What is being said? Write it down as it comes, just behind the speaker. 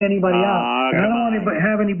anybody out. I don't want to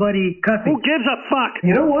have anybody cussing. Who gives a fuck?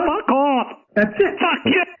 You know what? Fuck off. That's it. Fuck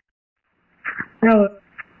you. No,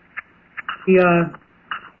 he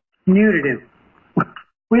muted him.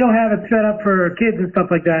 We don't have it set up for kids and stuff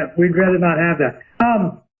like that. We'd rather not have that.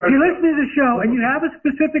 If you listen to the show and you have a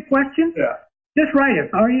specific question, just write it.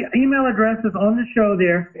 Our email address is on the show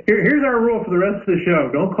there. Here's our rule for the rest of the show.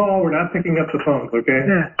 Don't call. We're not picking up the phones, okay?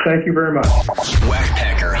 Yeah. Thank you very much.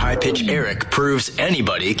 Whackpacker High Pitch Erik proves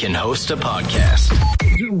anybody can host a podcast.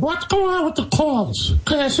 What's going on with the calls?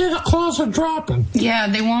 Because I see the calls are dropping. Yeah,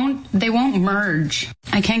 they won't merge.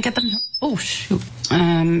 I can't get them. Oh shoot.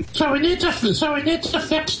 So we need to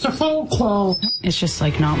fix the phone call. It's just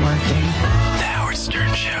like not working. The Howard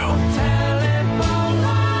Stern Show.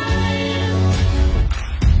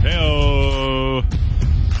 Hey-oh.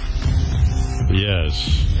 Yes.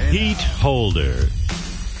 Heat holder.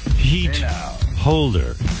 Heat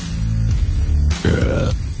holder.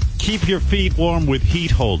 Keep your feet warm with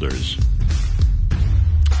heat holders.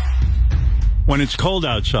 When it's cold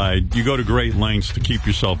outside, you go to great lengths to keep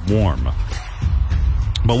yourself warm.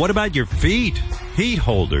 But what about your feet? Heat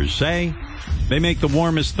holders, say? They make the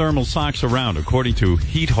warmest thermal socks around, according to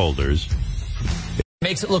Heat Holders.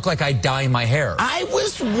 Makes it look like I dye my hair. I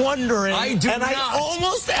was wondering, I do and not. I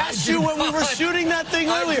almost asked you when we were shooting that thing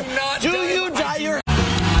earlier. Do you dye your hair?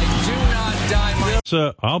 I do not dye my hair.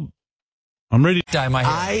 So I'm ready to dye my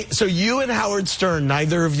hair. So you and Howard Stern,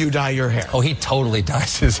 neither of you dye your hair. Oh, he totally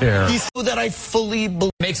dyes his hair. He said that I fully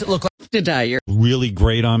believe. Makes it look like To dye your. really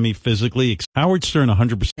great on me physically. Howard Stern,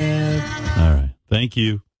 100%. All right. Thank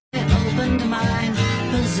you.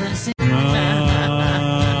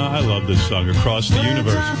 I love this song, Across the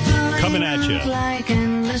Universe. Coming at you.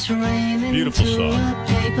 Beautiful song.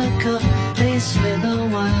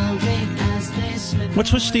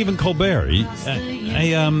 What's with Stephen Colbert?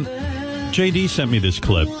 JD sent me this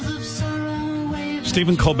clip.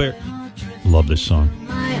 Stephen Colbert. Love this song.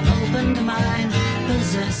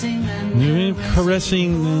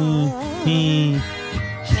 Caressing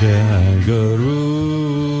Jagaru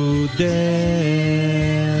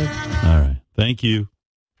Death. All right. Thank you.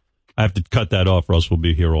 I have to cut that off, or else we'll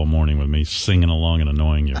be here all morning with me singing along and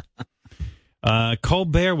annoying you.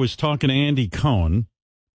 Colbert was talking to Andy Cohen,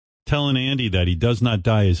 telling Andy that he does not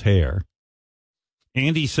dye his hair.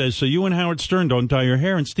 Andy says, so you and Howard Stern don't dye your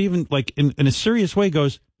hair. And Stephen, like, in a serious way,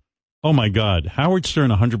 goes, oh, my God, Howard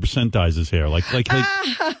Stern 100% dyes his hair. Like,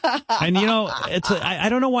 and, you know, I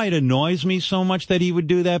don't know why it annoys me so much that he would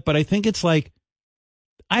do that, but I think it's like,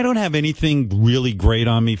 I don't have anything really great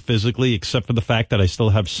on me physically, except for the fact that I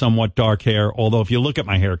still have somewhat dark hair. Although if you look at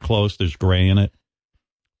my hair close, there's gray in it.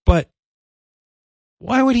 But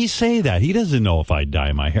why would he say that? He doesn't know if I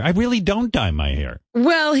dye my hair. I really don't dye my hair.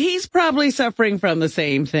 Well, he's probably suffering from the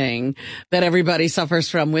same thing that everybody suffers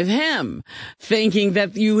from with him, thinking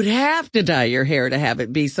that you would have to dye your hair to have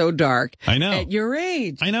it be so dark. I know. At your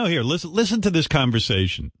age. I know. Here, listen to this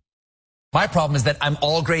conversation. my problem is that I'm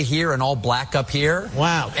all gray here and all black up here.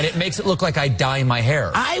 Wow. And it makes it look like I dye my hair.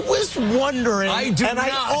 I was wondering, I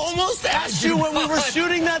almost asked you when we were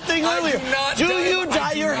shooting that thing earlier. Do you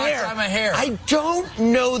dye your hair? Dye my hair. I don't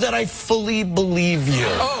know that I fully believe you.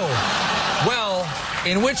 Oh, well,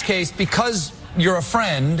 in which case, because you're a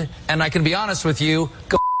friend, and I can be honest with you,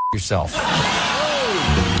 go yourself.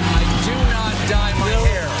 I do not dye my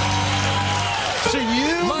hair. So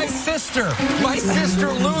My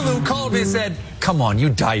sister Lulu called me and said, come on, you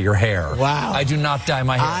dye your hair. Wow. I do not dye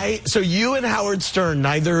my hair. So you and Howard Stern,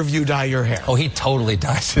 neither of you dye your hair. Oh, he totally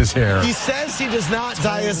dyes his hair. He says he does not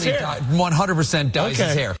dye his hair. 100% dyes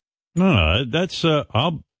his hair. No, that's,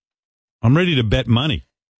 I'm ready to bet money.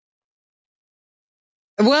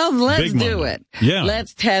 Well, let's Big do money. it. Yeah.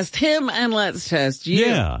 Let's test him and let's test you.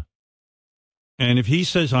 Yeah. And if he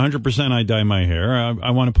says 100% I dye my hair,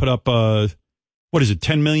 I want to put up, what is it,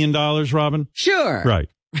 $10 million, Robin? Sure. Right.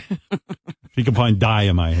 If you can find dye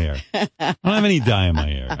in my hair. I don't have any dye in my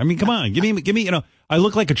hair. I mean, come on, give me, you know, I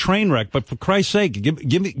look like a train wreck, but for Christ's sake,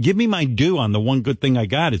 give me my due on the one good thing I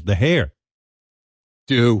got is the hair.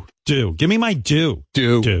 Do. Give me my due.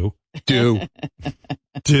 Do.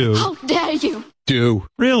 How dare you? Do.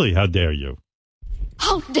 Really? How dare you?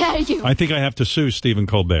 How dare you? I think I have to sue Stephen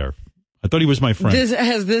Colbert. I thought he was my friend.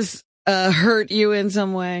 Has this hurt you in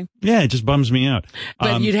some way? Yeah, it just bums me out.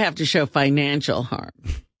 But you'd have to show financial harm.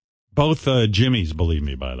 Both Jimmys, believe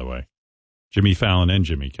me, by the way. Jimmy Fallon and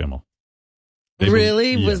Jimmy Kimmel.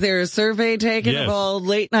 Really? Yeah. Was there a survey taken of all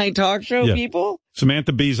late night talk show people?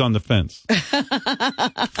 Samantha Bee's on the fence.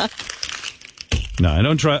 No,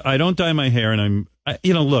 I don't dye my hair, and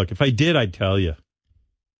look, if I did, I'd tell you.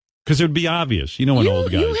 Because it would be obvious. You know, an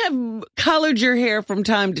old guy. You have colored your hair from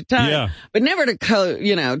time to time, but never to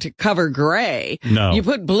to cover gray. No. You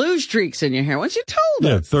put blue streaks in your hair. Once you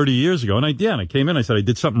told us. 30 years ago. And I came in, I said, I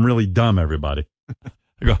did something really dumb, everybody.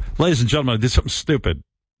 I go, ladies and gentlemen, I did something stupid.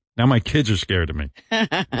 Now my kids are scared of me.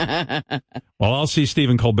 Well, I'll see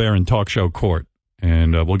Stephen Colbert in talk show court,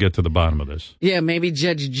 and we'll get to the bottom of this. Yeah, maybe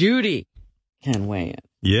Judge Judy can weigh in.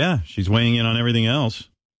 Yeah, she's weighing in on everything else.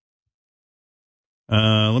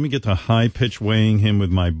 Let me get to high pitch weighing him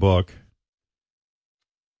with my book.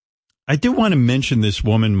 I do want to mention this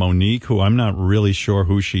woman, Monique, who I'm not really sure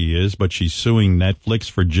who she is, but she's suing Netflix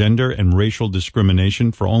for gender and racial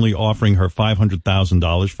discrimination for only offering her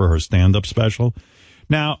 $500,000 for her stand-up special.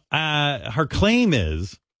 Now, her claim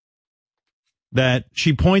is that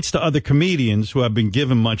she points to other comedians who have been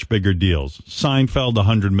given much bigger deals. Seinfeld,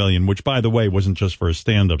 $100 million, which, by the way, wasn't just for a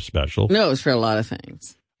stand-up special. No, it was for a lot of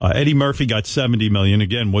things. Eddie Murphy got $70 million.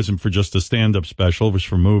 Again, wasn't for just a stand-up special. It was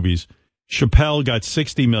for movies. Chappelle got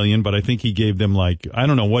 $60 million, but I think he gave them I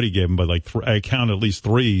don't know what he gave them, but I count at least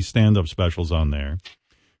 3 stand-up specials on there.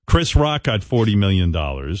 Chris Rock got $40 million.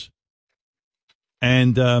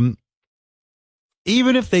 And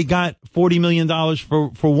even if they got $40 million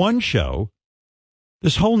for one show,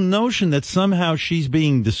 this whole notion that somehow she's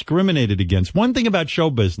being discriminated against. One thing about show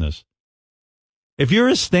business, if you're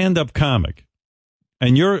a stand-up comic,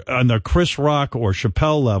 and you're on the Chris Rock or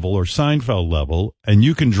Chappelle level or Seinfeld level, and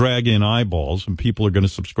you can drag in eyeballs and people are going to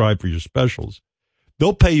subscribe for your specials,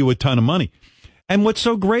 they'll pay you a ton of money. And what's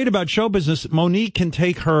so great about show business, Monique can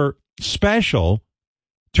take her special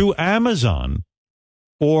to Amazon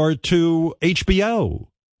or to HBO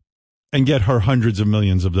and get her hundreds of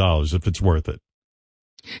millions of dollars if it's worth it.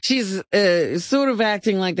 She's sort of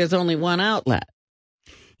acting like there's only one outlet.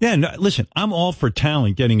 Yeah, no, listen, I'm all for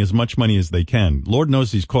talent getting as much money as they can. Lord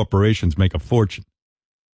knows these corporations make a fortune.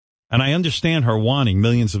 And I understand her wanting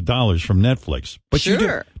millions of dollars from Netflix. But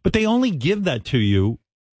sure. But they only give that to you.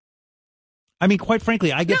 I mean, quite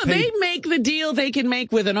frankly, I get paid. No, they make the deal they can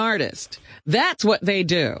make with an artist. That's what they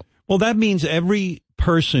do. Well, that means every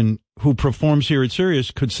person who performs here at Sirius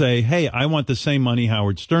could say, hey, I want the same money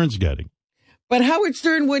Howard Stern's getting. But Howard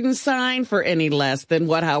Stern wouldn't sign for any less than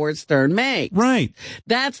what Howard Stern makes. Right.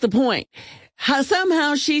 That's the point.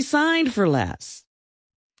 Somehow she signed for less.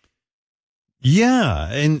 Yeah,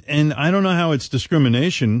 and I don't know how it's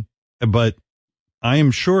discrimination, but I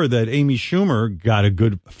am sure that Amy Schumer got a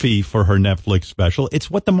good fee for her Netflix special. It's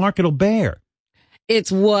what the market will bear.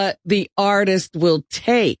 It's what the artist will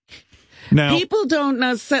take. Now, people don't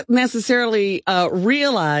necessarily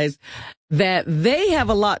realize that they have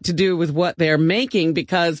a lot to do with what they're making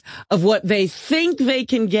because of what they think they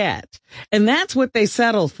can get. And that's what they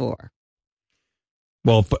settle for.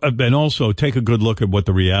 Well, and also take a good look at what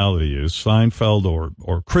the reality is. Seinfeld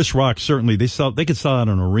or Chris Rock, certainly they could sell out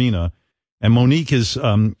an arena. And Monique is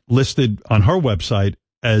listed on her website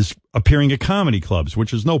as appearing at comedy clubs,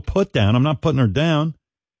 which is no put down. I'm not putting her down.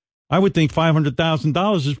 I would think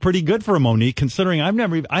 $500,000 is pretty good for a Monique, considering I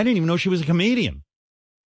didn't even know she was a comedian.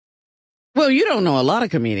 Well, you don't know a lot of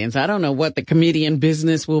comedians. I don't know what the comedian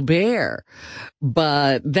business will bear,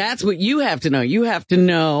 but that's what you have to know. You have to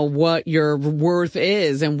know what your worth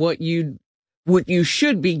is and what you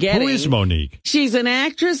should be getting. Who is Monique? She's an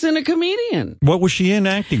actress and a comedian. What was she in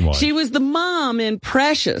acting-wise? She was the mom in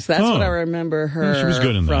Precious. That's what I remember her she was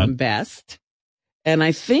good in from that. Best. And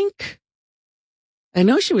I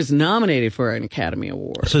know she was nominated for an Academy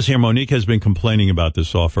Award. It says here, Monique has been complaining about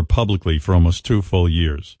this offer publicly for almost 2 full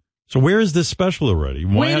years. So where is this special already?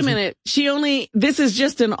 Wait a minute. This is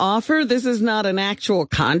just an offer? This is not an actual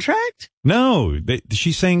contract? No,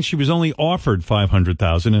 she's saying she was only offered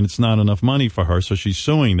 $500,000 and it's not enough money for her. So she's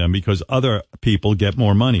suing them because other people get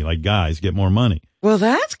more money, like guys get more money. Well,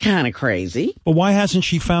 that's kind of crazy. But why hasn't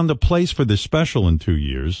she found a place for this special in 2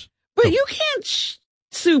 years? But you can't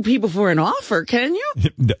sue people for an offer, can you?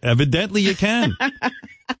 Evidently you can. I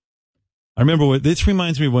remember this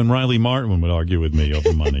reminds me when Riley Martin would argue with me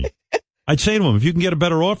over money. I'd say to him, if you can get a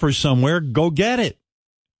better offer somewhere, go get it.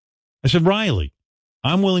 I said, Riley,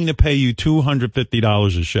 I'm willing to pay you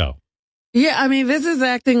 $250 a show. Yeah, I mean, this is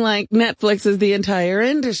acting like Netflix is the entire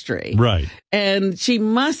industry. Right. And she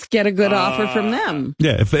must get a good offer from them.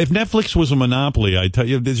 Yeah, if Netflix was a monopoly, I tell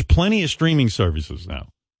you, there's plenty of streaming services now.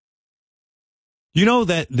 You know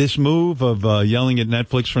that this move of yelling at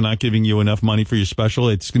Netflix for not giving you enough money for your special,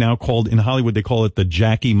 it's now called, in Hollywood, they call it the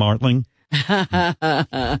Jackie Martling.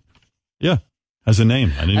 Yeah, has a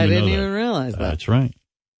name. I didn't even realize that. That's right.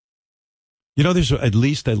 You know, there's at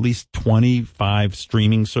least 25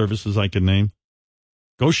 streaming services I could name.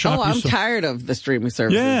 Go shop yourself. I'm tired of the streaming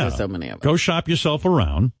services. There's so many of them. Go shop yourself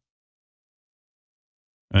around.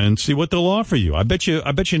 and see what they'll offer you. I bet you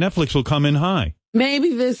Netflix will come in high.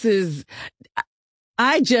 Maybe this is...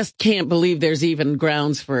 I just can't believe there's even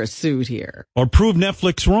grounds for a suit here. Or prove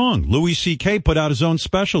Netflix wrong. Louis C.K. put out his own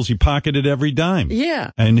specials. He pocketed every dime. Yeah.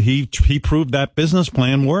 And he proved that business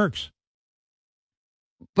plan works.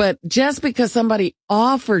 But just because somebody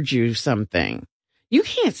offered you something, you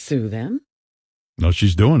can't sue them. No,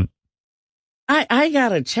 she's doing it. I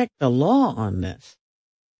gotta check the law on this.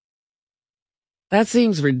 That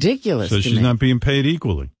seems ridiculous to me. So she's not being paid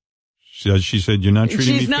equally. She said, you're not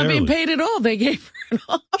treating me fairly. She's not being paid at all. They gave her an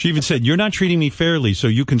offer. She even said, you're not treating me fairly, so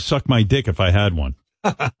you can suck my dick if I had one.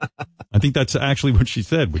 I think that's actually what she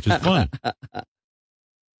said, which is fun.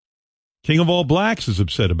 King of All Blacks is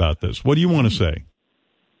upset about this. What do you want to say?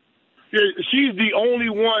 Yeah, she's the only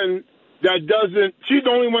one that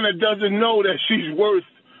doesn't know that she's worth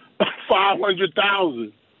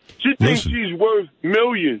 $500,000. She thinks she's worth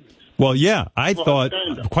millions. Well, yeah, I thought,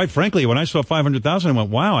 quite frankly, when I saw 500,000, I went,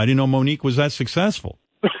 wow, I didn't know Monique was that successful.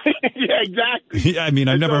 Yeah, exactly. I mean,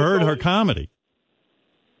 I've never heard her comedy.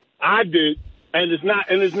 I did, and it's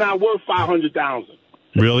not worth 500,000.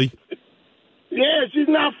 Really? Yeah, she's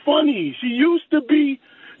not funny. She used to be,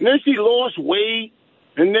 and then she lost weight,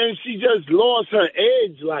 and then she just lost her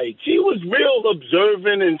edge. Like, she was real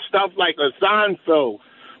observant and stuff like a Seinfeld,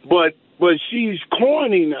 but she's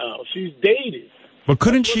corny now. She's dated. But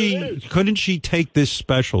couldn't she take this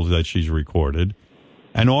special that she's recorded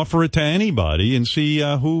and offer it to anybody and see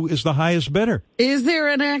who is the highest bidder? Is there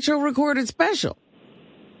an actual recorded special?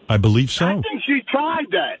 I believe so. I think she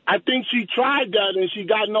tried that, and she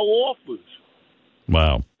got no offers.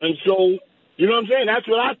 Wow. And so, you know what I'm saying? That's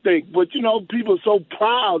what I think. But, people are so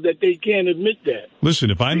proud that they can't admit that.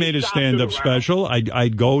 Listen, if I made a stand-up special,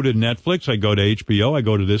 I'd go to Netflix, I'd go to HBO, I'd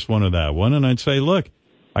go to this one or that one, and I'd say, look,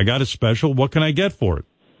 I got a special. What can I get for it?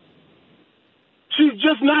 She's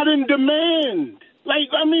just not in demand. Like,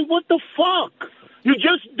 I mean, what the fuck?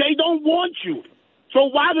 They don't want you. So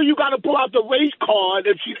why do you got to pull out the race card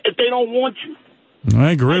if they don't want you?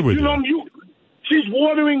 I agree with you. She's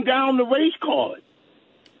watering down the race card.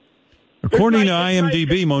 According to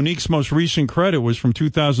IMDb, Monique's most recent credit was from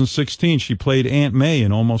 2016. She played Aunt May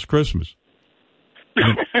in Almost Christmas.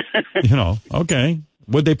 Okay.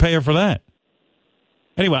 What'd they pay her for that?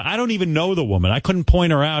 Anyway, I don't even know the woman. I couldn't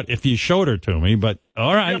point her out if you showed her to me, but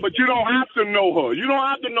all right. Yeah, but you don't have to know her. You don't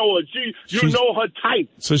have to know her. You know her type.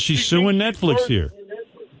 So she's suing Netflix here.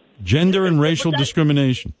 Gender and racial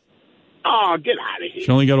discrimination. Oh, get out of here.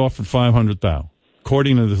 She only got offered $500,000,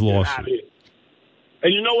 according to this lawsuit.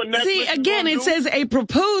 And you know what Netflix See, again, it says a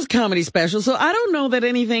proposed comedy special, so I don't know that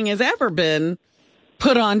anything has ever been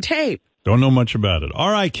put on tape. Don't know much about it.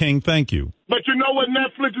 All right, King, thank you. But you know what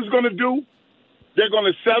Netflix is going to do? They're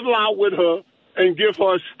going to settle out with her and give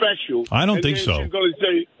her a special. I don't think so. She's going to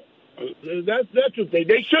say, that's what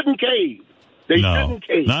they shouldn't cave. They shouldn't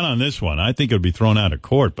cave. Not on this one. I think it would be thrown out of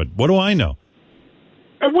court, but what do I know?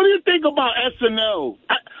 And what do you think about SNL?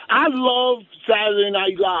 I love Saturday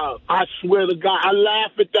Night Live. I swear to God, I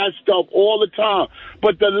laugh at that stuff all the time.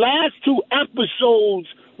 But the last two episodes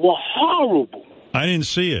were horrible. I didn't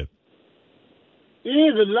see it.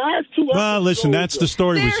 Yeah, the last two episodes. Well, listen, that's the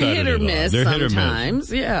story with Saturday Night. They're hit or miss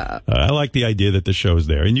sometimes, yeah. I like the idea that the show's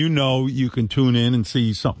there. And you can tune in and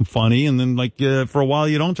see something funny, and then, for a while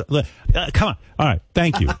you don't. Come on. All right,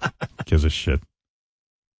 thank you. Gives a shit.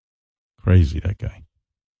 Crazy, that guy.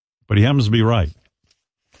 But he happens to be right.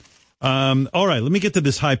 All right, let me get to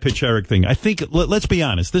this high-pitch Eric thing. I think, let's be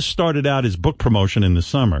honest, this started out as book promotion in the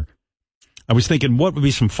summer. I was thinking, what would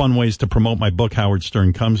be some fun ways to promote my book, Howard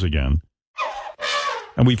Stern Comes Again?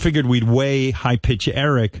 And we figured we'd weigh high-pitch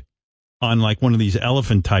Eric on one of these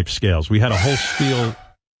elephant-type scales. We had a whole steel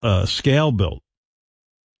scale built.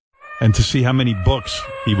 And to see how many books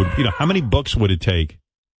he would, how many books would it take?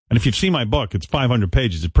 And if you've seen my book, it's 500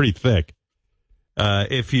 pages. It's pretty thick. How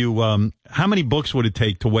many books would it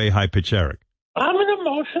take to weigh high-pitch Eric? I'm an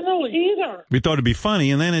emotional eater. We thought it'd be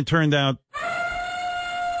funny, and then it turned out,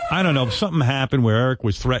 I don't know, something happened where Eric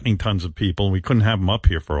was threatening tons of people, and we couldn't have him up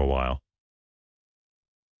here for a while.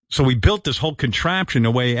 So we built this whole contraption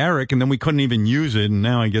to weigh Eric, and then we couldn't even use it, and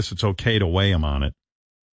now I guess it's okay to weigh him on it.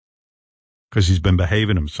 Because he's been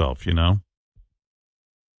behaving himself, So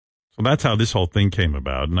that's how this whole thing came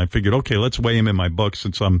about, and I figured, okay, let's weigh him in my book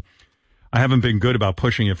since I haven't been good about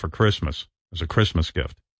pushing it for Christmas, as a Christmas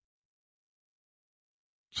gift.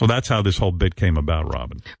 So that's how this whole bit came about,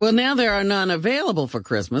 Robin. Well, now there are none available for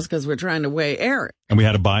Christmas because we're trying to weigh Eric. And we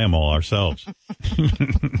had to buy them all ourselves.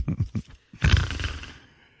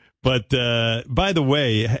 But, by the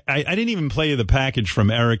way, I didn't even play you the package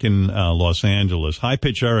from Eric in Los Angeles. High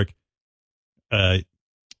Pitch Eric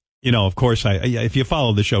you know, of course, if you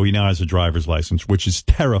follow the show, he now has a driver's license, which is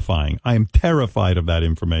terrifying. I am terrified of that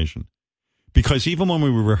information. Because even when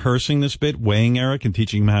we were rehearsing this bit, weighing Eric and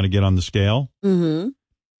teaching him how to get on the scale,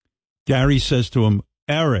 Gary says to him,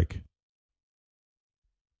 Eric,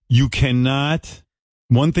 you cannot,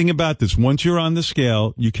 one thing about this, once you're on the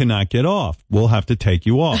scale, you cannot get off. We'll have to take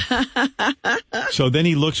you off. So then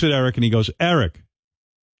he looks at Eric and he goes, Eric,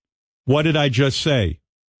 what did I just say?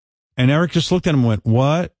 And Eric just looked at him and went,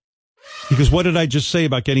 what? He goes, what did I just say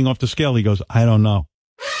about getting off the scale? He goes, I don't know.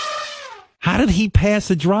 How did he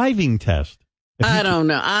pass a driving test? I don't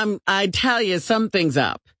know. I tell you, something's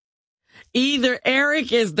up. Either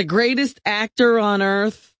Eric is the greatest actor on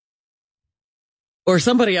earth, or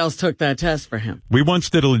somebody else took that test for him. We once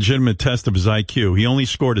did a legitimate test of his IQ. He only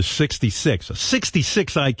scored a 66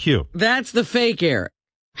 IQ. That's the fake Eric.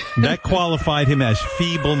 That qualified him as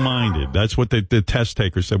feeble-minded. That's what the test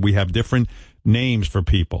taker said. We have different names for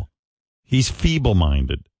people. He's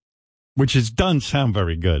feeble-minded, which doesn't sound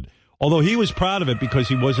very good. Although he was proud of it because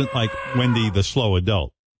he wasn't like Wendy, the slow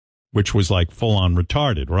adult, which was like full-on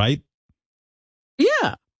retarded, right?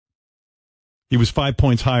 Yeah. He was 5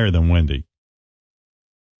 points higher than Wendy.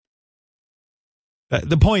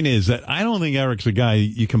 The point is that I don't think Eric's a guy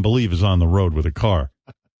you can believe is on the road with a car.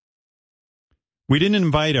 We didn't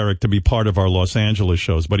invite Eric to be part of our Los Angeles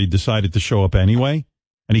shows, but he decided to show up anyway.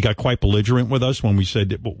 And he got quite belligerent with us when we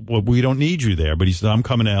said, well, we don't need you there. But he said, I'm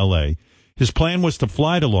coming to L.A. His plan was to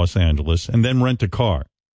fly to Los Angeles and then rent a car.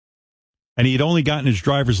 And he had only gotten his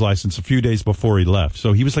driver's license a few days before he left.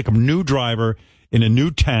 So he was like a new driver in a new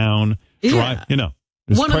town. Yeah.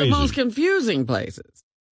 One crazy. Of the most confusing places.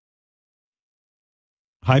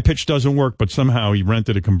 High pitch doesn't work, but somehow he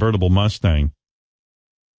rented a convertible Mustang.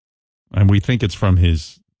 And we think it's from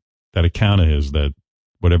that account of his, that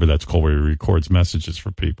whatever that's called, where he records messages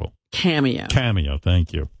for people. Cameo,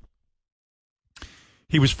 thank you.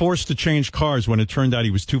 He was forced to change cars when it turned out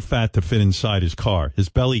he was too fat to fit inside his car. His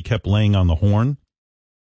belly kept laying on the horn.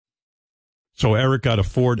 So Eric got a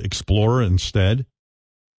Ford Explorer instead.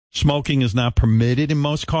 Smoking is not permitted in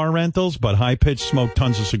most car rentals, but High Pitch smoked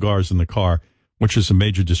tons of cigars in the car, which is a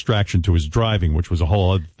major distraction to his driving, which was a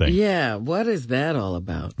whole other thing. Yeah, what is that all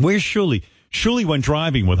about? Where's Shuli? Shuli went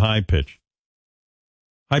driving with High Pitch.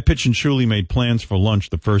 High Pitch and Shuli made plans for lunch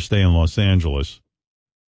the first day in Los Angeles.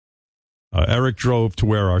 Eric drove to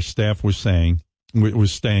where our staff was staying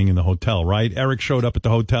in the hotel, right? Eric showed up at the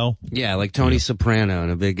hotel? Yeah, like Tony Soprano in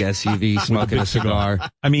a big SUV smoking a cigar.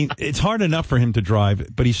 I mean, it's hard enough for him to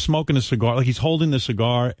drive, but he's smoking a cigar. Like he's holding the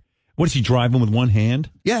cigar. What is he driving with one hand?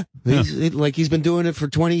 Yeah, he's been doing it for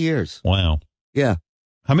 20 years. Wow. Yeah.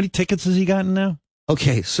 How many tickets has he gotten now?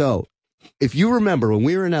 Okay, so if you remember when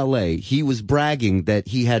we were in L.A., he was bragging that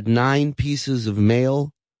he had 9 pieces of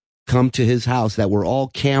mail come to his house that were all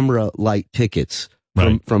camera light tickets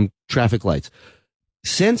from traffic lights.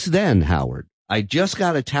 Since then, Howard, I just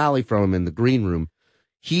got a tally from him in the green room.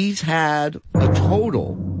 He's had a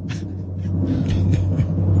total.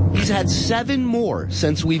 He's had 7 more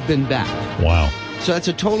since we've been back. Wow. So that's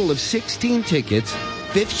a total of 16 tickets.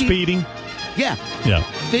 50 Speeding? Yeah. Yeah.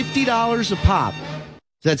 $50 a pop.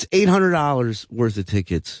 That's $800 worth of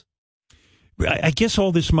tickets. I guess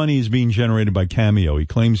all this money is being generated by Cameo. He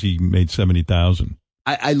claims he made $70,000.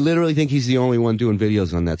 I literally think he's the only one doing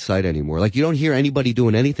videos on that site anymore. Like, you don't hear anybody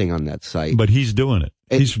doing anything on that site. But he's doing it.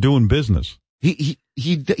 He's doing business. He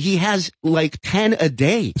has like 10 a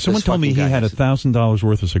day. Someone told me he had $1,000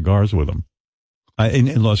 worth of cigars with him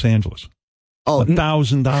in Los Angeles. Oh,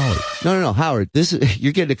 $1,000. No, Howard.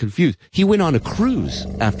 You're getting confused. He went on a cruise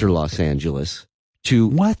after Los Angeles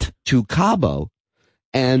to Cabo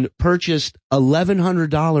and purchased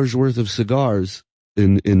 $1,100 worth of cigars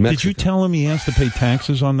in Mexico. Did you tell him he has to pay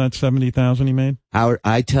taxes on that $70,000 he made? Howard,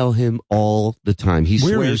 I tell him all the time. He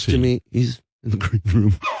Where swears is he? to me. He's in the green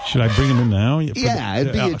room. Should I bring him in now? Yeah,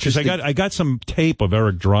 it'd be interesting. Because I got some tape of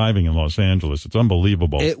Eric driving in Los Angeles. It's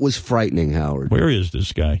unbelievable. It was frightening, Howard. Where is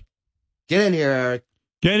this guy? Get in here, Eric.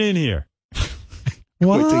 Get in here.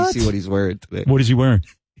 Wait till you see what he's wearing today. What is he wearing?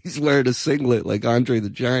 He's wearing a singlet like Andre the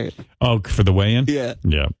Giant. Oh, for the weigh-in? Yeah.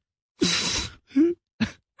 Yeah. Let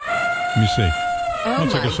me see. Oh,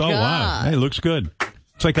 it's like my God. Wow. Hey, it looks good.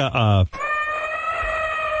 It's like a...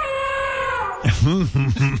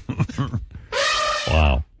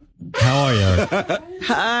 Wow. How are you, Eric?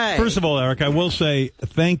 Hi. First of all, Eric, I will say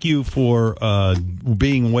thank you for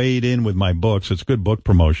being weighed in with my books. It's good book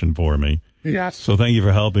promotion for me. Yes. So thank you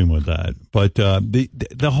for helping with that. But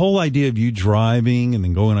the whole idea of you driving and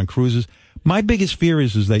then going on cruises, my biggest fear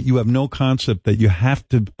is that you have no concept that you have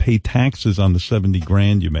to pay taxes on the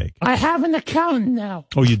 $70,000 you make. I have an accountant now.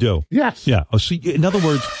 Oh, you do? Yes. Yeah. Oh, so in other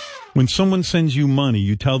words, When someone sends you money,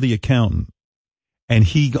 you tell the accountant, and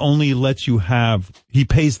he only lets you he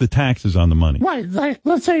pays the taxes on the money. Right, like,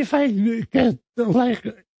 let's say if I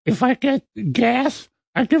get gas,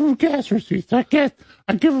 I give him gas receipts. I give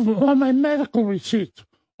him all my medical receipts,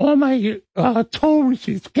 all my toll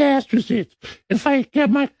receipts, gas receipts. If I get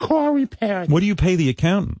my car repaired. What do you pay the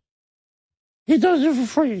accountant? He does it for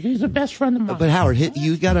free. He's the best friend of mine. But Howard,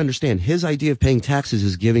 you got to understand, his idea of paying taxes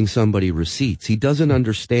is giving somebody receipts. He doesn't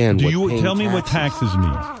understand Tell me what taxes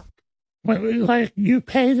means. Like, you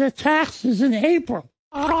pay the taxes in April.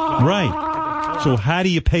 Right. So how do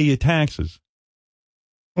you pay your taxes?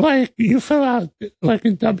 Like, you fill out like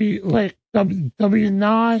a W-9,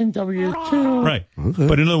 W-2. Right. Okay.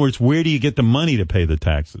 But in other words, where do you get the money to pay the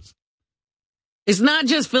taxes? It's not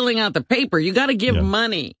just filling out the paper. You got to give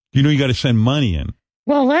money. You know you got to send money in.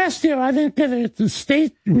 Well, last year I didn't get the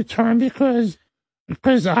state return because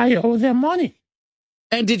I owe them money.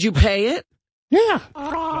 And did you pay it? Yeah.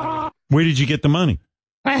 Where did you get the money?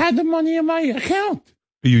 I had the money in my account.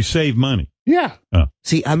 You saved money. Yeah. Oh.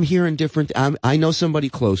 See, I'm hearing different. I know somebody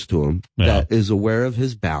close to him that is aware of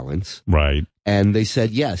his balance. Right. And they said,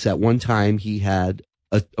 yes, at one time he had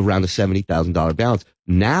around a $70,000 balance.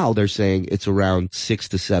 Now they're saying it's around $6,000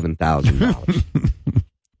 to $7,000.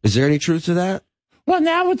 Is there any truth to that? Well,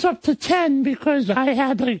 now it's up to 10 because I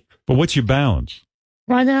had But what's your balance?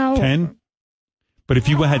 Right now. 10? But if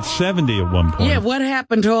you had 70 at one point. Yeah, what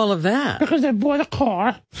happened to all of that? Because I bought a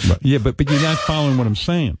car. Yeah, but you're not following what I'm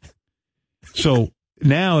saying. So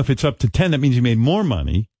now if it's up to 10, that means you made more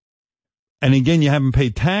money. And again, you haven't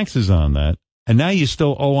paid taxes on that. And now you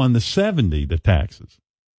still owe on the 70 the taxes.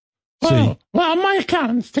 Well, my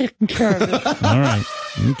accountant's taking care of it. All right.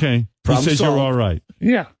 Okay. He says you're all right.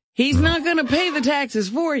 Yeah. He's not going to pay the taxes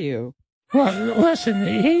for you. Well,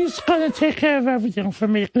 listen, he's going to take care of everything for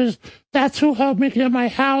me because that's who helped me get my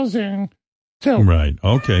housing, too. Right.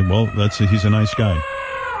 Okay. Well, he's a nice guy.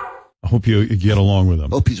 I hope you get along with him.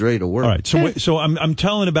 Hope he's ready to work. All right. So I'm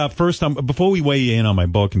telling about before we weigh in on my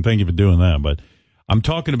book, and thank you for doing that, but I'm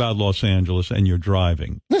talking about Los Angeles and your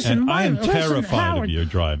driving. Listen, I am terrified Howard, of your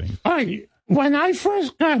driving. When I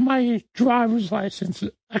first got my driver's license,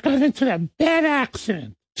 I got into that bad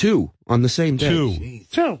accident. 2 on the same day.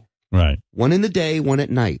 2. Right. 1 in the day, 1 at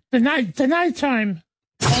night. The nighttime,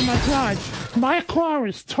 oh my God, my car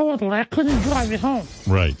was total. I couldn't drive it home.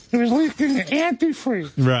 Right. It was leaking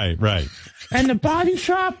antifreeze. Right. And the body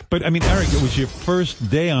shop. But, I mean, Eric, it was your first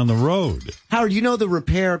day on the road. Howard, you know the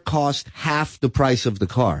repair cost half the price of the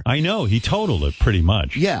car. I know. He totaled it pretty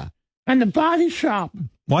much. Yeah. And the body shop.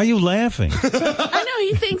 Why are you laughing? I know.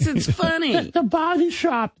 He thinks it's funny. The body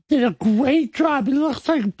shop did a great job. It looks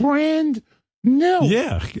like brand new.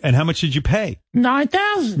 Yeah. And how much did you pay?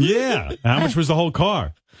 $9,000. Yeah. How much was the whole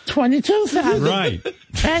car? $22,000. Right.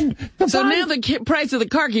 And now the price of the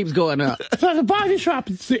car keeps going up. So the body shop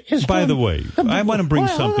is By the way, I want to bring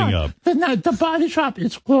something up. The body shop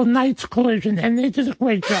is called Knight's Collision, and they did a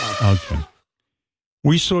great job. Okay.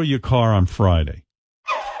 We saw your car on Friday.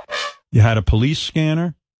 You had a police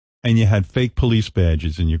scanner, and you had fake police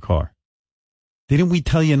badges in your car. Didn't we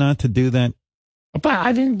tell you not to do that? But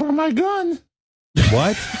I didn't bring my gun.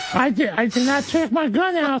 What? I did not take my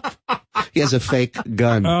gun out. He has a fake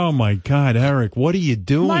gun. Oh, my God, Eric, what are you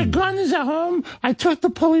doing? My gun is at home. I took the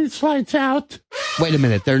police lights out. Wait a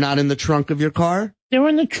minute. They're not in the trunk of your car? They were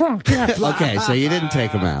in the trunk, yeah. Okay, so you didn't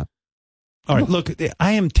take them out. All right, look,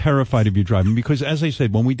 I am terrified of you driving because, as I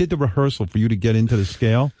said, when we did the rehearsal for you to get into the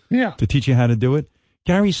scale, to teach you how to do it,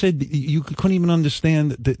 Gary said you couldn't even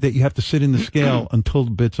understand that you have to sit in the scale until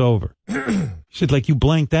the bit's over. He said, like, you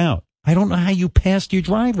blanked out. I don't know how you passed your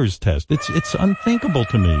driver's test. It's unthinkable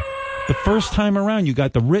to me. The first time around, you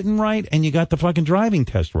got the written right and you got the fucking driving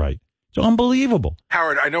test right. It's unbelievable.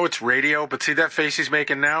 Howard, I know it's radio, but see that face he's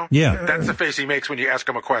making now? Yeah. That's the face he makes when you ask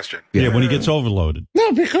him a question. Yeah, when he gets overloaded.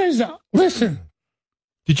 No, because, listen.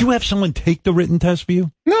 Did you have someone take the written test for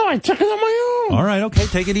you? No, I took it on my own. All right, okay,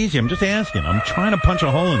 take it easy. I'm just asking. I'm trying to punch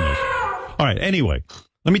a hole in this. All right, anyway,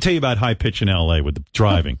 let me tell you about High Pitch in L.A. with the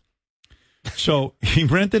driving. So he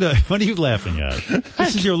rented what are you laughing at?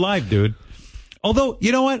 This is your life, dude. Although,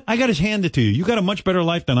 you know what? I got to hand it to you. You got a much better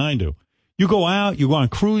life than I do. You go out, you go on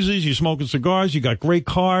cruises, you're smoking cigars, you got great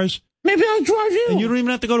cars. Maybe I'll drive you. And you don't even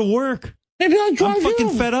have to go to work. Maybe I'll drive you. I'm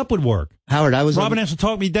fucking fed up with work. Howard, Robin has to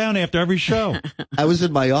talk me down after every show. I was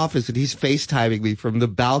in my office and he's FaceTiming me from the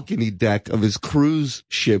balcony deck of his cruise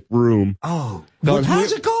ship room. Oh. Going,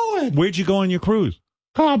 how's it going? Where'd you go on your cruise?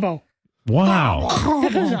 Cabo. Wow.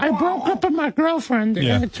 Because I broke up with my girlfriend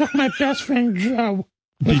and I took my best friend Joe.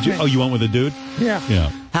 Did you? Oh, you went with a dude? Yeah.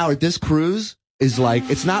 Yeah. Howard, this cruise is like,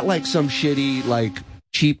 it's not like some shitty, like,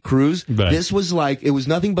 cheap cruise. Right. This was like, it was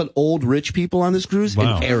nothing but old rich people on this cruise.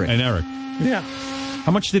 Wow. And Erik. Yeah.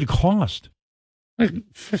 How much did it cost? Like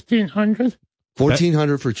 $1,500.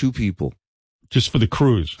 $1,400 for 2 people. Just for the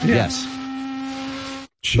cruise? Yeah. Yes.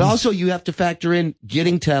 But also, you have to factor in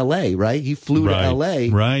getting to L.A., right? He flew to L.A.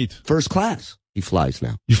 Right. First class. He flies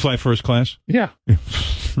now. You fly first class? Yeah.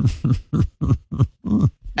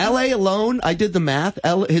 L.A. alone, I did the math.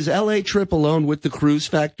 His L.A. trip alone with the cruise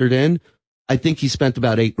factored in, I think he spent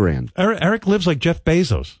about $8,000. Erik lives like Jeff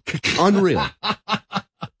Bezos. Unreal.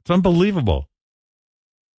 It's unbelievable.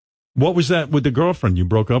 What was that with the girlfriend? You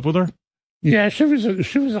broke up with her? Yeah, she was a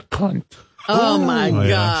cunt. Oh my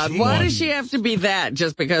God! Yeah. Why does she have to be that?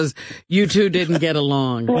 Just because you two didn't get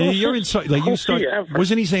along? You're inside. Like you start.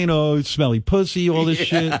 Wasn't he saying, "Oh, smelly pussy," all this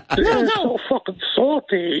shit? No, so fucking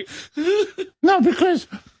salty. No, because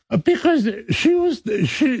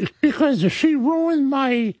she ruined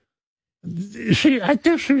my. I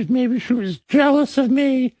think she was jealous of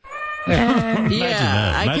me. And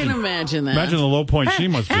yeah, I can imagine that. Imagine the low point she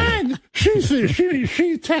must be. And she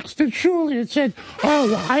texted Shuli and said,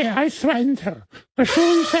 "Oh, I threatened her." But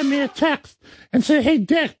Shuli sent me a text and said, "Hey,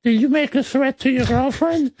 Dick, did you make a threat to your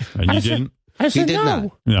girlfriend?" And you didn't? I said, He did no.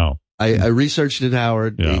 not. No. I researched it,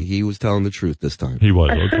 Howard. Yeah. He was telling the truth this time. He was,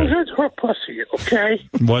 I okay. fingered her pussy, okay?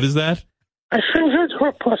 What is that? I fingered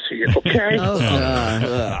her pussy, okay? Oh,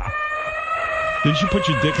 God. Didn't you put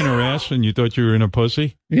your dick in her ass and you thought you were in her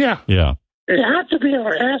pussy? Yeah. Yeah. It had to be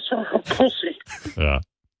her ass or her pussy. Yeah.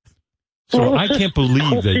 So Well, I it's can't just believe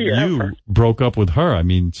that pussy you ever. broke up with her. I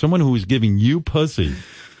mean, someone who was giving you pussy,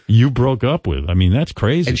 you broke up with. I mean, that's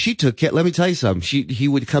crazy. And she took it. Let me tell you something. He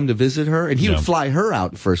would come to visit her, and he would fly her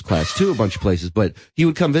out in first class too, a bunch of places. But he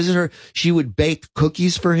would come visit her. She would bake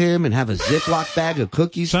cookies for him and have a Ziploc bag of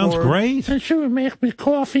cookies. Sounds for him. great. And she would make me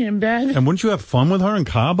coffee in bed. And wouldn't you have fun with her in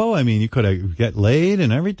Cabo? I mean, you could get laid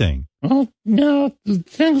and everything. Well,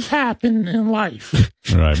 things happen in life.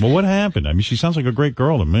 All right. Well, what happened? I mean, she sounds like a great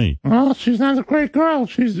girl to me. Well, she's not a great girl.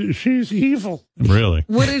 She's evil. Really?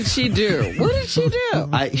 What did she do? What did she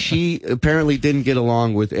do? She apparently didn't get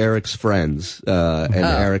along with Eric's friends, and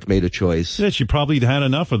Erik made a choice. Yeah, she probably had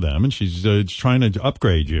enough of them, and she's trying to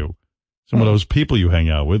upgrade you. Some of those people you hang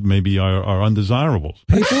out with maybe are undesirables.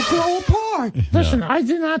 People grow apart. Listen, I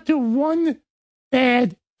did not do one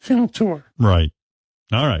bad thing to her. Right.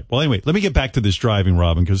 All right. Well, anyway, let me get back to this driving,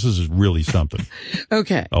 Robin, because this is really something.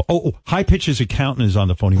 Okay. Oh, High Pitch's accountant is on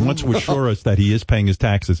the phone. He wants to assure us that he is paying his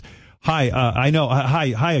taxes. Hi, I know.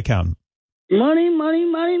 Hi, accountant. Money. You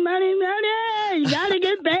gotta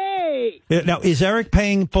get paid. Now, is Erik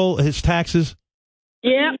paying his taxes?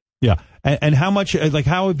 Yeah. Yeah. And how much,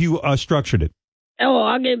 how have you structured it? Oh,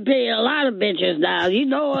 I get paid a lot of bitches now. You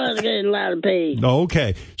know I get a lot of pay. Oh,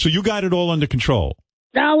 okay. So you got it all under control.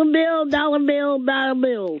 Dollar bills.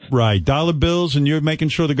 Right. Dollar bills, and you're making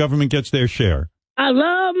sure the government gets their share. I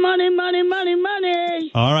love money.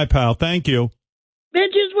 All right, pal. Thank you.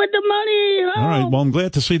 Bitches with the money. Oh. All right. Well, I'm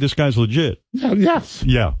glad to see this guy's legit. Yes.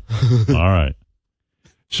 Yeah. All right.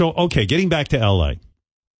 So, okay, getting back to L.A.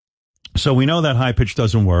 So we know that High Pitch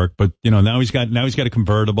doesn't work, but now he's got a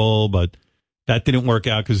convertible, but that didn't work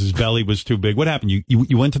out because his belly was too big. What happened?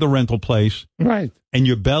 You went to the rental place, right? And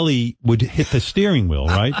your belly would hit the steering wheel,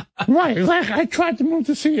 right? Right. Like I tried to move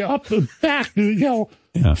the seat up and back,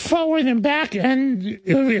 forward and back, and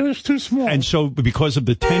it was too small. And so, because of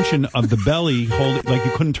the tension of the belly, like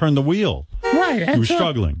you couldn't turn the wheel. Right. You were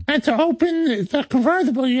struggling. And to open the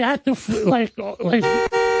convertible, you had to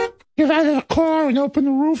get out of the car and open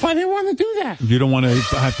the roof. I didn't want to do that. You don't want to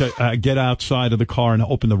have to get outside of the car and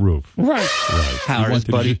open the roof. Right. Howard,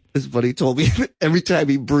 his buddy told me every time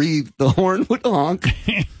he breathed, the horn would honk.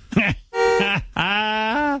 He said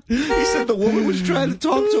the woman was trying to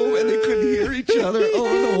talk to him and they couldn't hear each other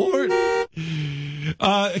over the horn.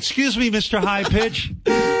 Excuse me, Mr. High Pitch.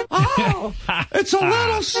 Oh, it's a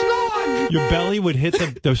little snug. Your belly would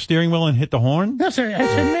hit the steering wheel and hit the horn? Yes, I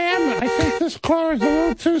said, ma'am, I think this car is a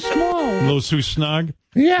little too small. A little too snug?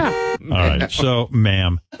 Yeah. All right. So,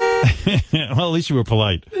 ma'am. Well, at least you were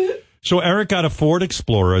polite. So Erik got a Ford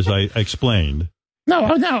Explorer, as I explained.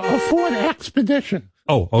 No, a Ford Expedition.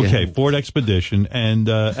 Oh, okay, yeah. Ford Expedition. And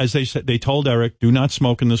as they said, they told Erik, do not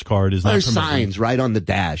smoke in this car. It is not There's permitted. signs right on the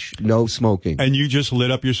dash. No smoking. And you just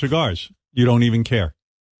lit up your cigars. You don't even care.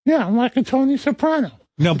 Yeah, I'm like a Tony Soprano.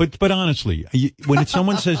 No, but honestly, when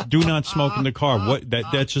someone says do not smoke in the car,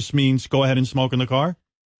 that just means go ahead and smoke in the car?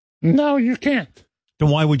 No, you can't. Then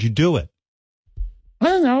why would you do it? I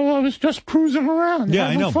don't know. I was just cruising around. Yeah,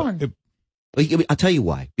 I know. Fun. I'll tell you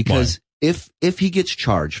why. Because if he gets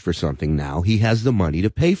charged for something now, he has the money to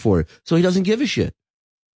pay for it. So he doesn't give a shit.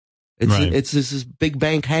 It's this big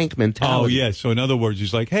bank Hank mentality. Oh, yeah. So in other words,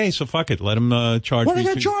 he's like, hey, so fuck it. Let him charge me. What are they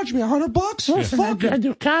going to charge me? $100? Listen, I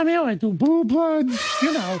do Cameo, I do Blue Bloods,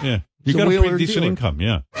 Yeah. You got a pretty decent income,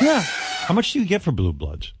 yeah. Yeah. How much do you get for Blue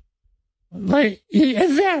Bloods? Like, it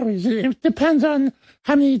varies. It depends on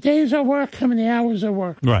how many days I work, how many hours I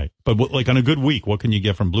work. Right. But like on a good week, what can you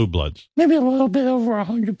get from Blue Bloods? Maybe a little bit over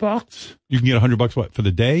 $100. You can get $100 what, for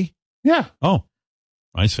the day? Yeah. Oh,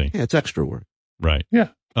 I see. Yeah, it's extra work. Right. Yeah.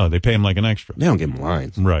 Oh, they pay him like an extra. They don't give him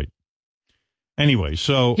lines. Right. Anyway,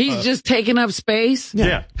 so he's just taking up space.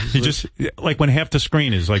 Yeah. He just like when half the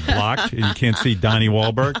screen is like blocked and you can't see Donnie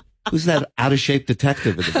Wahlberg. Who's that out of shape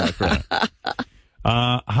detective in the background?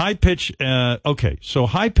 High Pitch. Okay, so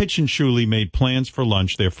High Pitch and Shuli made plans for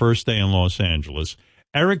lunch their first day in Los Angeles.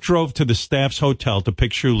 Erik drove to the staff's hotel to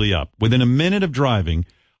pick Shuli up. Within a minute of driving,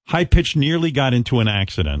 High Pitch nearly got into an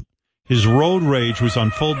accident. His road rage was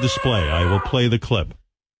on full display. I will play the clip.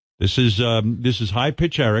 This is High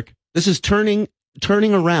Pitch Erik. This is turning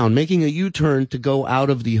around, making a U-turn to go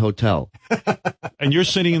out of the hotel. And you're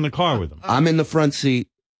sitting in the car with him. I'm in the front seat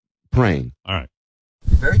praying. All right.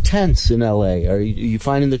 Very tense in L.A. Are you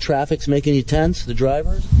finding the traffic's making you tense, the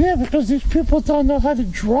drivers? Yeah, because these people don't know how to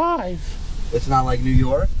drive. It's not like New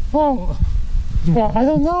York? Well, I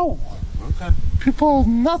don't know. Okay. People are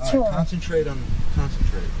nuts around. Concentrate.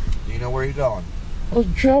 Do you know where you're going? Well,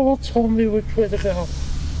 Joe will tell me which way to go.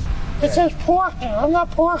 Okay. It says parking. I'm not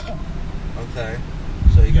parking. Okay.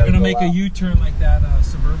 So you're going to make a U-turn like that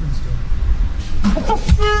Suburban's doing.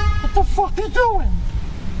 What the fuck are you doing?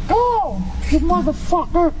 Go, you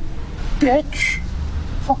motherfucker, bitch,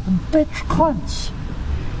 fucking bitch cunts.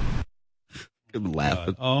 I'm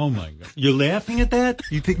laughing. Oh my God! You're laughing at that?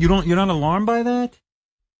 You think you're not alarmed by that?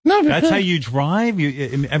 No, because that's how you drive.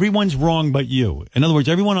 Everyone's wrong, but you. In other words,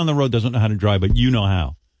 everyone on the road doesn't know how to drive, but you know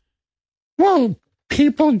how. Well,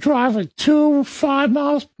 people drive at 5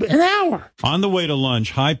 miles an hour. On the way to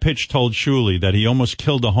lunch, High Pitch told Shuli that he almost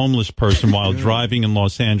killed a homeless person while driving in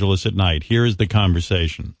Los Angeles at night. Here is the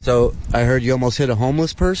conversation. So I heard you almost hit a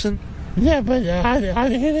homeless person? Yeah, but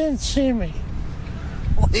he didn't see me.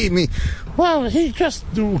 What do you mean? Well, he just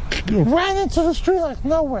ran into the street like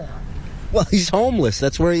nowhere. Well, he's homeless.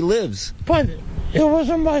 That's where he lives. But it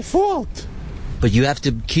wasn't my fault. But you have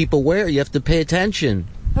to keep aware. You have to pay attention.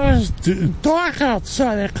 It was dark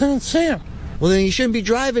outside. I couldn't see him. Well, then you shouldn't be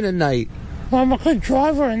driving at night. Well, I'm a good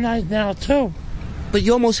driver at night now, too. But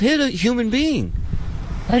you almost hit a human being.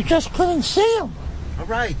 I just couldn't see him. All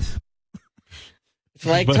right. It's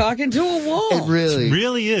like talking to a wall. It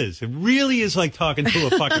really is. It really is like talking to a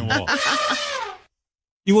fucking wall.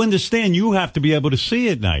 You understand you have to be able to see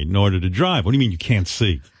at night in order to drive. What do you mean you can't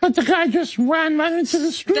see? But the guy just ran right into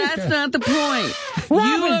the street. That's not the point. You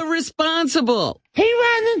are responsible. He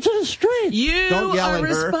ran into the street. You are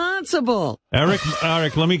responsible.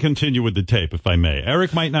 Erik, let me continue with the tape, if I may.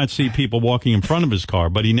 Erik might not see people walking in front of his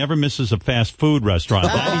car, but he never misses a fast food restaurant.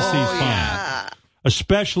 That he sees fine.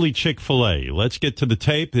 Especially Chick-fil-A. Let's get to the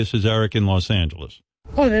tape. This is Erik in Los Angeles.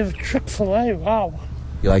 Oh, they have Chick-fil-A. Wow.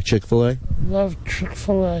 You like Chick-fil-A? Love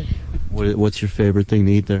Chick-fil-A. What's your favorite thing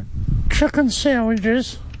to eat there? Chicken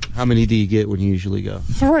sandwiches. How many do you get when you usually go?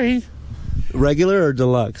 3. Regular or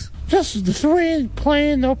deluxe? Just 3,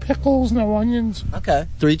 plain, no pickles, no onions. Okay.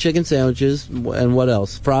 3 chicken sandwiches, and what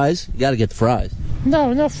else? Fries? You gotta get the fries.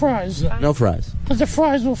 No fries. No fries. Because the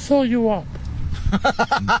fries will fill you up.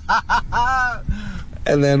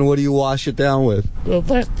 And then what do you wash it down with?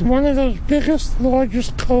 Like one of those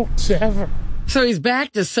largest Cokes ever. So he's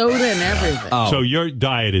back to soda and everything. Oh. So your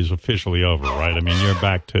diet is officially over, right? I mean, you're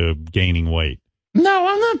back to gaining weight. No,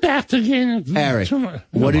 I'm not back to gaining Erik, too much.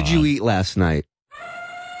 What did you eat last night?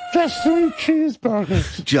 Just 3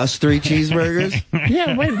 cheeseburgers. Just 3 cheeseburgers?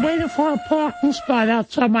 Yeah, waiting for a parking spot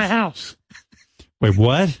outside my house. Wait,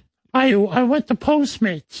 what? I went to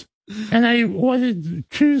Postmates, and I ordered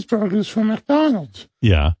cheeseburgers from McDonald's.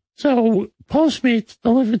 Yeah. So Postmates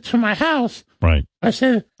delivered to my house. Right. I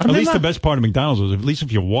said, at least the best part of McDonald's is at least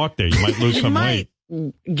if you walk there, you might lose some weight.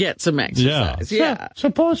 Get some exercise. Yeah.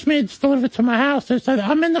 So Postmates delivered to my house. They said,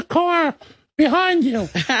 I'm in the car behind you.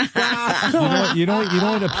 You know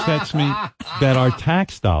what upsets me? That our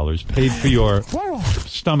tax dollars paid for your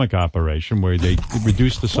stomach operation where they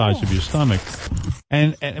reduce the size of your stomach.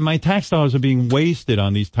 And my tax dollars are being wasted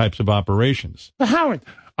on these types of operations. Howard,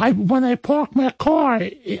 when I park my car,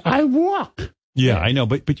 I walk. Yeah, I know,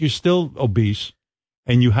 but you're still obese,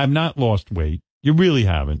 and you have not lost weight. You really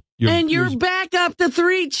haven't. You're back up to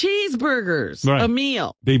 3 cheeseburgers a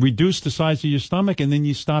meal. They reduced the size of your stomach, and then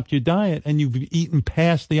you stopped your diet, and you've eaten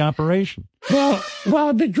past the operation. Well,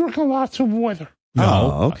 I've been drinking lots of water.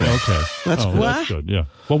 No. Okay. That's good. That's good. Yeah.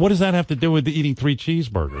 Well, what does that have to do with eating 3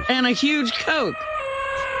 cheeseburgers? And a huge Coke.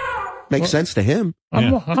 Makes sense to him.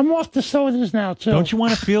 I'm off the sodas now too. Don't you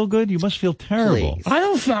want to feel good? You must feel terrible.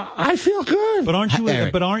 Please. I feel good. But aren't you?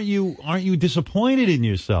 Eric. But aren't you disappointed in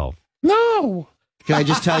yourself? No. Can I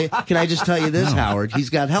just tell you this, Howard? He's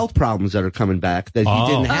got health problems that are coming back that he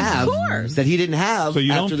didn't have. Of course. That he didn't have. So you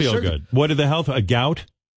don't after the feel surgery. good. What are the health? A gout?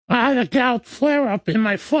 I had a gout flare up in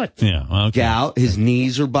my foot. Yeah. Okay. Gout. His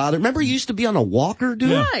knees are bothered. Remember, he used to be on a walker, dude.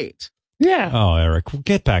 Yeah. Right. Yeah. Oh, Eric,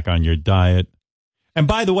 get back on your diet. And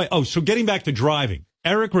by the way, so getting back to driving,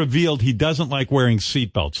 Eric revealed he doesn't like wearing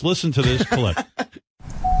seatbelts. Listen to this clip.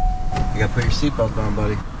 You gotta put your seatbelt on,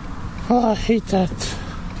 buddy. Oh, I hate that.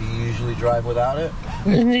 Do you usually drive without it?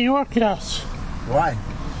 In New York, yes. Why?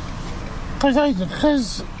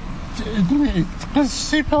 Because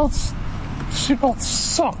seatbelts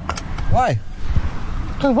suck. Why?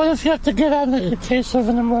 Because what if you have to get out in case of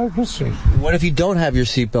an emergency? What if you don't have your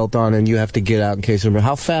seatbelt on and you have to get out in case of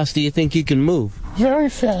how fast do you think you can move? Very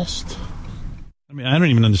fast. I mean, I don't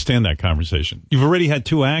even understand that conversation. You've already had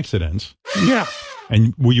 2 accidents. Yeah.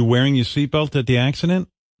 And were you wearing your seatbelt at the accident?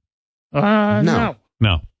 No.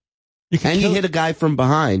 No. You hit a guy from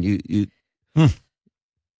behind. I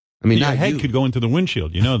mean, your not head you. could go into the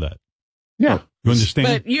windshield. You know that. Yeah. You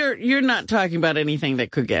understand? But you're not talking about anything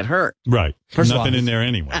that could get hurt. Right. First of Nothing all, in there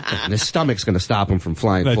anyway. And his stomach's going to stop him from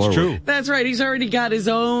flying That's forward. true. That's right. He's already got his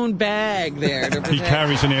own bag there to protect. He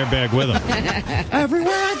carries an airbag with him.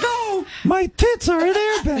 Everywhere I go, my tits are an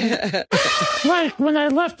airbag. Like when I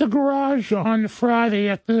left the garage on Friday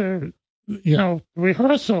at the,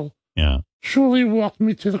 rehearsal. Yeah. Shuli walked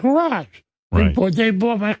me to the garage. Right. They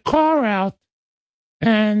brought my car out,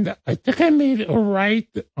 and I think I made a right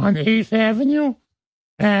on 8th Avenue.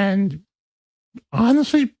 And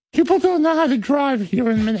honestly, people don't know how to drive here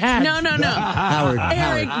in Manhattan. No. Howard,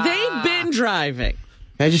 Eric, they've been driving.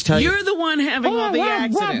 Can I just tell you? You're the one having all the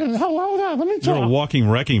accidents. Hold on, let me You're talk. a walking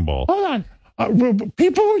wrecking ball. Hold on.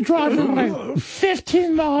 People were driving like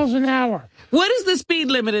 15 miles an hour. What is the speed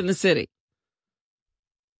limit in the city?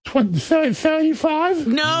 35?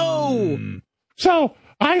 No. So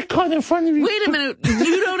I cut in front of you. Wait a minute.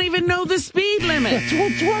 You don't even know the speed limit.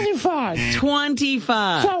 25.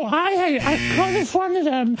 25. So I cut in front of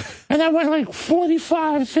them, and I went like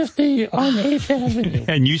 45, 50 on 8th Avenue.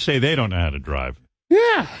 And you say they don't know how to drive.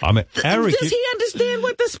 Yeah. I mean, Eric, Does he understand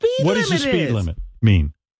what the speed what limit is? does the speed limit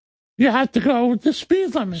mean? You have to go with the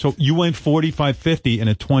speed limit. So you went 45, 50 and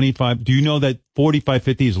a 25. Do you know that 45,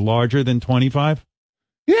 50 is larger than 25?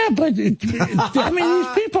 Yeah, but I mean,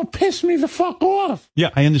 these people piss me the fuck off.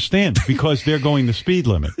 Yeah, I understand because they're going the speed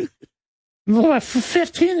limit.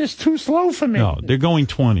 15 is too slow for me. No, they're going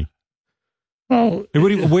 20. Oh,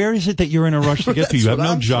 where is it that you're in a rush to get to? You have no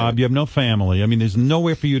I'm job. saying. You have no family. I mean, there's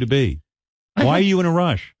nowhere for you to be. Why are you in a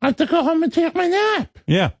rush? I have to go home and take my nap.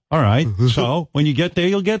 Yeah, all right. So when you get there,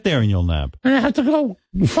 you'll get there and you'll nap. And I have to go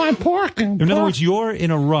find parking. In other words, you're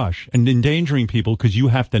in a rush and endangering people because you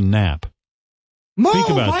have to nap. Move! Think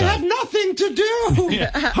about I that. have nothing to do.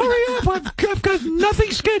 Yeah. Hurry up! I've got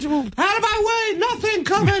nothing scheduled. Out of my way! Nothing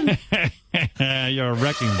coming. You're a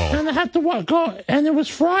wrecking ball. And I had to go, and it was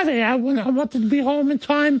Friday. I wanted to be home in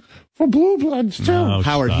time for Blue Bloods too. No,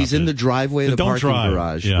 Howard, stop he's in it. the driveway of the Don't parking drive.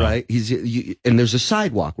 garage, Yeah. right? And there's a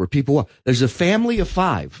sidewalk where people walk. There's a family of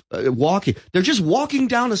 5 walking. They're just walking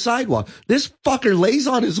down a sidewalk. This fucker lays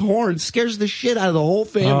on his horn, scares the shit out of the whole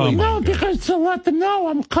family. Oh, No, because to let them know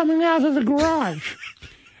I'm coming out of the garage.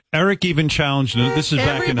 Eric even challenged. This is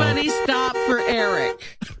back in. Everybody stop for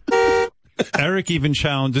Eric. Eric even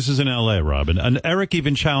challenged. This is in L.A., Robin. And Eric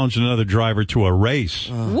even challenged another driver to a race.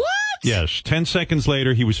 What? Yes. 10 seconds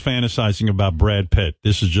later, he was fantasizing about Brad Pitt.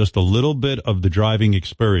 This is just a little bit of the driving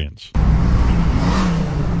experience.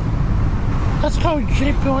 Let's go,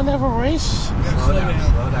 Jeep. You want to have a race?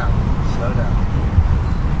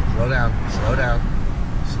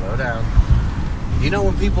 Slow down. You know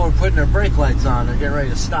when people are putting their brake lights on, they're getting ready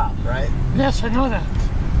to stop, right? Yes, I know that.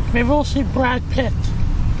 Maybe we'll see Brad Pitt.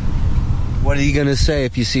 What are you going to say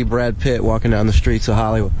if you see Brad Pitt walking down the streets of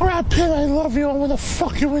Hollywood? Brad Pitt, I love you. I want to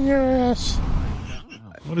fuck you in your ass.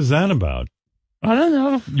 What is that about? I don't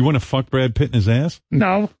know. You want to fuck Brad Pitt in his ass?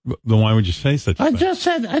 No. Then why would you say such a I thing? just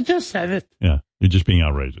said it. Yeah. You're just being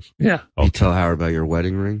outrageous. Yeah. You tell Howard about your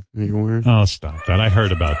wedding ring that you're wearing? Oh, stop that. I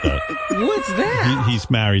heard about that. What's that? He's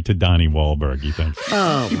married to Donnie Wahlberg, he thinks.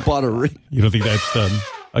 Oh. He bought a ring. You don't think that's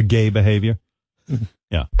a gay behavior?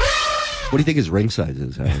 Yeah. What do you think his ring size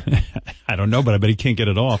is, Howard? I don't know, but I bet he can't get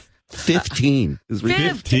it off. 15.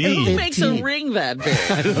 15. Who makes a ring that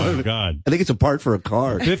big? Oh, my God. I think it's a part for a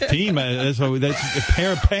car. 15, man. That's a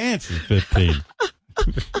pair of pants is 15.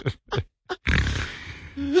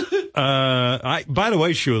 By the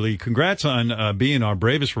way, Shuli, congrats on being our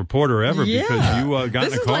bravest reporter ever because you got in a car with this guy.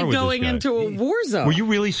 This is like going into a war zone. Were you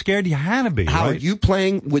really scared? You had to be, Howard, right? you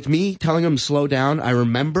playing with me, telling him slow down. I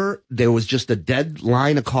remember there was just a dead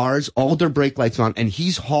line of cars, all their brake lights on, and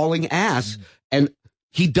he's hauling ass, and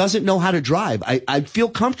he doesn't know how to drive. I feel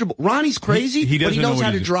comfortable. Ronnie's crazy, but he knows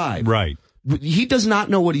how to drive. Right. He does not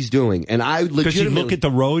know what he's doing, and I legitimately... Does he look at the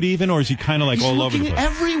road even, or is he kind of like all over the place? He's looking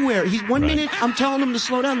everywhere. He's one minute, I'm telling him to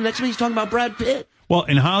slow down, the next minute he's talking about Brad Pitt. Well,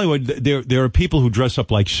 in Hollywood, there are people who dress up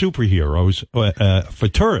like superheroes for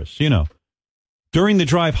tourists, you know. During the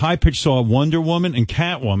drive, High Pitch saw Wonder Woman and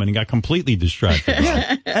Catwoman and got completely distracted.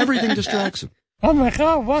 Yeah, everything distracts him. Oh, my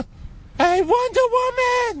God, what? Hey, Wonder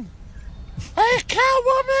Woman! Hey,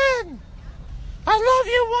 Catwoman! I love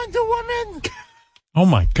you, Wonder Woman! Oh,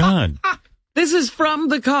 my God. This is from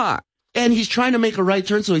the car. And he's trying to make a right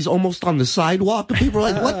turn, so he's almost on the sidewalk. And people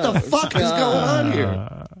are like, what the fuck is going on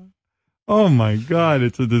here? Oh, my God.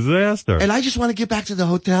 It's a disaster. And I just want to get back to the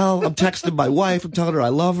hotel. I'm texting my wife. I'm telling her I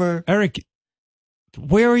love her. Eric,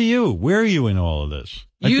 where are you? Where are you in all of this?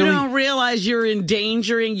 You don't realize you're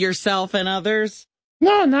endangering yourself and others?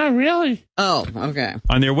 No, not really. Oh, okay.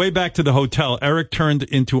 On their way back to the hotel, Eric turned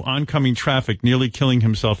into oncoming traffic, nearly killing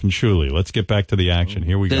himself and Shuli. Let's get back to the action.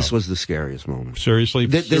 Here we go. This was the scariest moment. Seriously?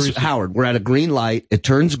 This, Howard, we're at a green light.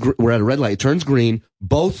 We're at a red light. It turns green.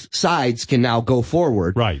 Both sides can now go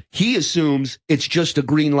forward. Right. He assumes it's just a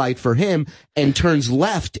green light for him and turns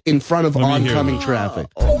left in front of oncoming traffic.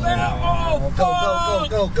 Go.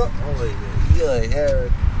 Holy, good,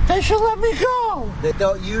 Eric. They should let me go.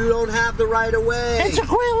 You don't have the right of way. It's a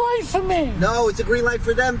green light for me. No, it's a green light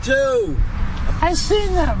for them, too. I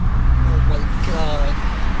seen them. Oh, my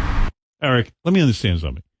God. Eric, let me understand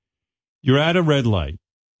something. You're at a red light.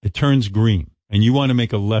 It turns green, and you want to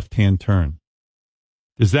make a left-hand turn.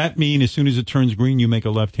 Does that mean as soon as it turns green, you make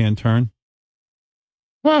a left-hand turn?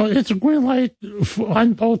 Well, it's a green light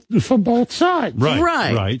for both sides.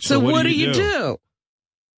 Right. So what do you do?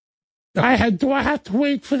 Do I have to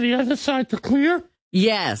wait for the other side to clear?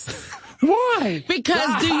 Yes. Why?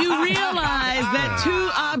 Because do you realize that two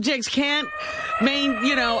objects can't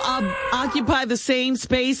occupy the same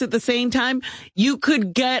space at the same time? You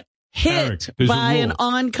could get hit Eric, by an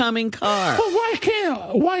oncoming car. But why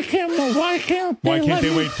can't they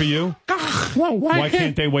wait for you? Well, why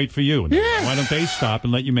can't they wait for you? Yeah. Why don't they stop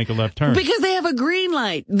and let you make a left turn? Because they have a green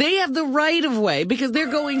light. They have the right of way because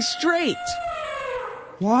they're going straight.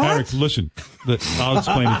 What? Eric, listen. I'll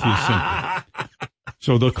explain it to you simply.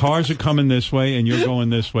 So the cars are coming this way and you're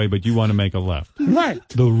going this way, but you want to make a left. Right.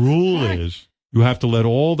 The rule is you have to let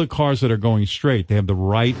all the cars that are going straight, they have the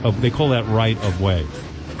right of, they call that right of way.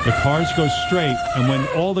 The cars go straight, and when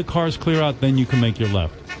all the cars clear out, then you can make your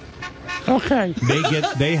left. Okay.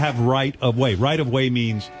 They have right of way. Right of way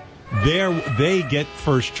means they get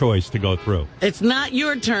first choice to go through. It's not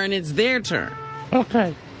your turn, it's their turn.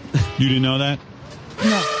 Okay. You didn't know that?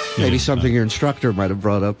 No. Maybe something your instructor might have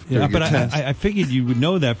brought up. Yeah, but I figured you would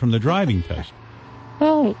know that from the driving test.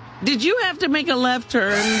 Oh. Did you have to make a left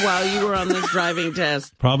turn while you were on this driving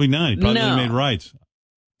test? Probably not. You probably made rights.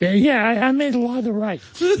 Yeah, I made a lot of rights.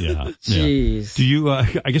 Yeah. Jeez. Do you,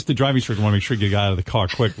 I guess the driving instructor want to make sure you get out of the car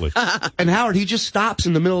quickly. And Howard, he just stops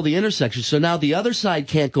in the middle of the intersection, so now the other side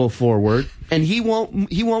can't go forward, and he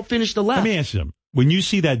won't finish the left. Let me ask you something. When you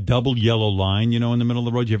see that double yellow line, in the middle of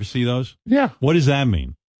the road, you ever see those? Yeah. What does that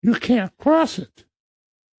mean? You can't cross it.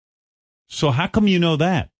 So how come you know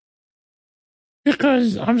that?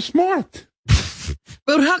 Because I'm smart.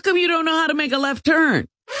 But how come you don't know how to make a left turn?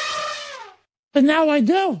 But now I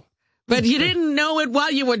do. But you didn't know it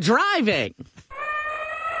while you were driving.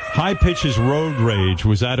 High Pitch's road rage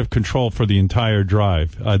was out of control for the entire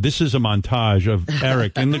drive. This is a montage of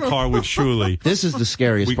Eric in the car with Shuli. This is the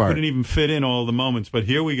scariest part. We couldn't even fit in all the moments, but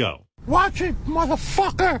here we go. Watch it,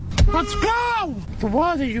 motherfucker. Let's go.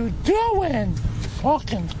 What are you doing?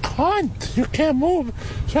 Fucking cunt. You can't move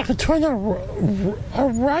so I can turn a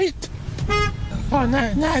right. Oh,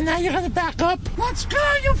 now you're going to back up? Let's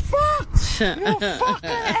go, you fuck! You fucking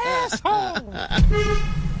asshole!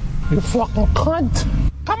 You fucking cunt!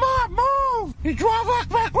 Come on, move! You drive like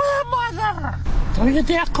my grandmother! Don't you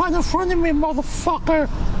dare cut in front of me, motherfucker!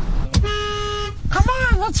 Come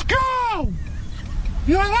on, let's go!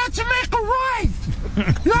 You're allowed to make a right!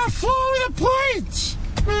 You have Florida plates!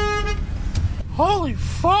 Holy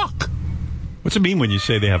fuck! What's it mean when you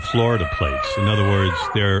say they have Florida plates? In other words,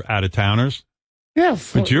 they're out-of-towners? Yeah.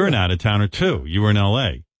 But you're an out-of-towner, too. You were in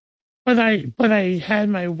L.A. But I had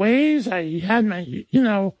my ways. I had my,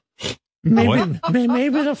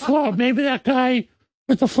 maybe the floor. Maybe that guy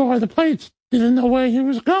with the floor of the plates didn't know where he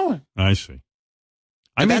was going. I see.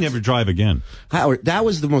 I may never drive again. Howard, that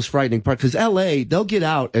was the most frightening part, because L.A., they'll get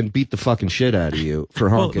out and beat the fucking shit out of you for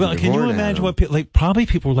honking well, can you imagine what probably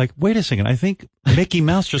people were like, wait a second, I think Mickey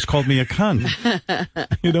Mouse just called me a cunt.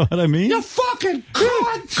 You know what I mean? You fucking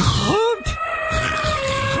cunt!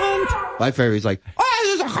 My favorite's like,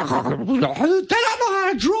 they don't know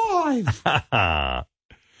how to drive.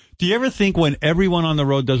 Do you ever think when everyone on the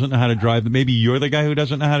road doesn't know how to drive, that maybe you're the guy who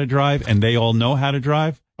doesn't know how to drive and they all know how to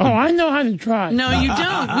drive? Oh, I know how to drive. No, you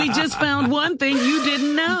don't. We just found one thing you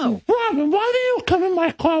didn't know. Robin, why don't you come in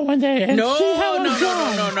my car one day and see how I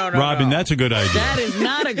drive? No. Robin, that's a good idea. That is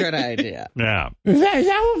not a good idea. Yeah.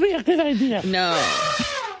 That would be a good idea. No.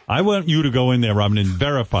 I want you to go in there, Robin, and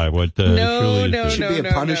verify what Julie is doing. It should be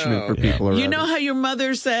a punishment for people around. You know how your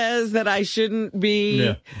mother says that I shouldn't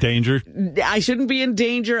be... Danger? I shouldn't be in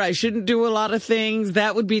danger. I shouldn't do a lot of things.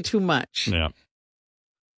 That would be too much. Yeah.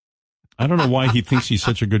 I don't know why he thinks he's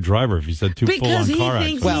such a good driver if he's had two full-on car accidents.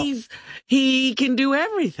 Because he thinks he can do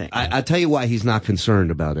everything. I tell you why he's not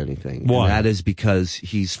concerned about anything. Why? And that is because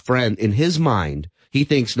in his mind, he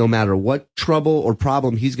thinks no matter what trouble or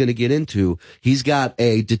problem he's going to get into, he's got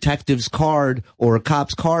a detective's card or a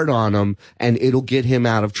cop's card on him, and it'll get him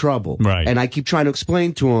out of trouble. Right. And I keep trying to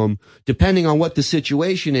explain to him, depending on what the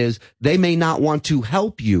situation is, they may not want to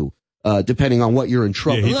help you. Depending on what you're in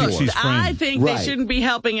trouble he for. thinks he's I think they shouldn't be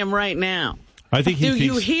helping him right now. I think Do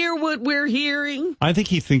you hear what we're hearing? I think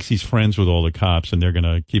he thinks he's friends with all the cops and they're going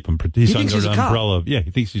to keep him. He's under the umbrella. Yeah, he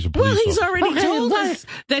thinks he's a police Well, he's officer. already told us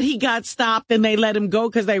that he got stopped and they let him go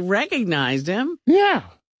because they recognized him. Yeah.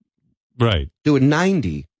 Right. Doing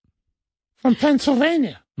 90. From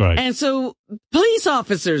Pennsylvania. Right. And so police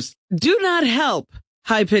officers do not help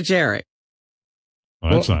High Pitch Eric.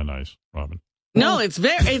 Well, that's not nice, Robin. No, it's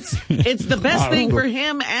the best thing for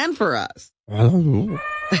him and for us. Well,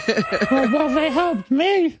 they helped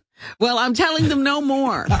me. Well, I'm telling them no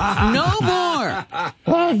more. No more.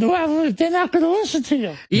 Well, they're not going to listen to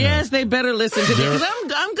you. Yes, they better listen to me.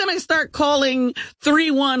 Because I'm going to start calling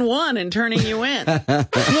 311 and turning you in. You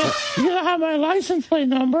don't have my license plate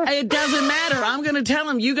number. It doesn't matter. I'm going to tell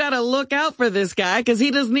him you got to look out for this guy because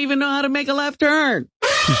he doesn't even know how to make a left turn.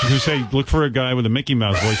 You say, look for a guy with a Mickey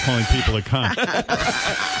Mouse voice calling people a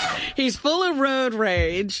cunt. He's full of road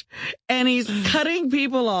rage, and he's cutting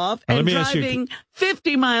people off and driving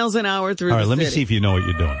 50 miles an hour through the city. All right, let me see if you know what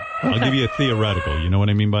you're doing. I'll give you a theoretical. You know what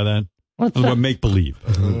I mean by that? What make-believe.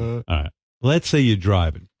 All right. Let's say you're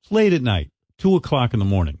driving. It's late at night, 2 o'clock in the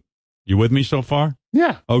morning. You with me so far?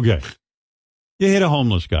 Yeah. Okay. You hit a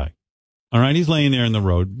homeless guy. All right, he's laying there in the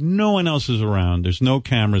road. No one else is around. There's no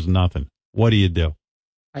cameras, nothing. What do?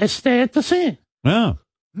 I stay at the scene. Oh,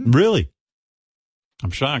 really? I'm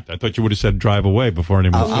shocked. I thought you would have said drive away before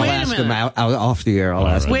anyone. I'll ask him out off the air. I'll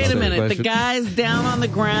ask him. Wait a minute. The guy's down on the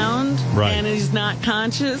ground and he's not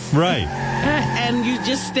conscious. Right. And you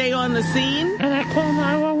just stay on the scene. And I call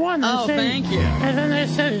 911. Oh, thank you. And then I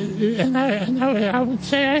said, I would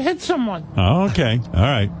say I hit someone. Oh, okay. All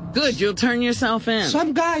right. Good. You'll turn yourself in.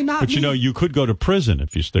 Some guy, not But me. you know, you could go to prison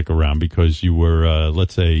if you stick around because you were,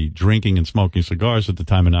 let's say, drinking and smoking cigars at the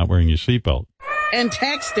time and not wearing your seatbelt. And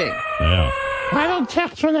texting. Yeah. I don't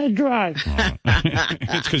text when I drive.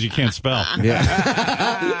 It's because you can't spell. Yeah.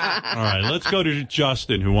 All right, let's go to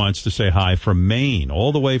Justin, who wants to say hi from Maine,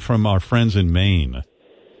 all the way from our friends in Maine.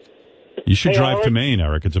 You should drive to Maine,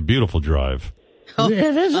 Eric. It's a beautiful drive. It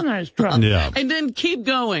is a nice drive. Yeah. And then keep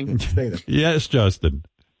going. Yes, Justin.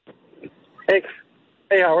 Hey,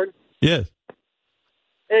 Howard. Yes.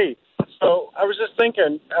 Hey, so I was just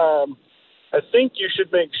thinking, I think you should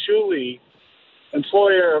make Shuli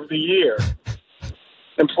employee,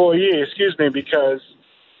 because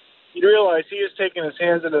you realize he has taken his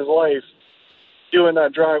hands in his life doing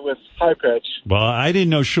that drive with High Pitch. Well, I didn't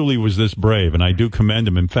know Shuli was this brave, and I do commend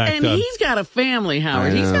him. In fact, And he's got a family,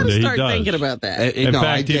 Howard. He's got to start thinking about that. In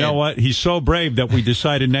fact, you know what? He's so brave that we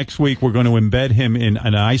decided next week we're going to embed him in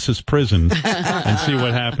an ISIS prison and see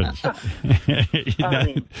what happens.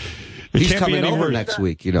 He's coming over next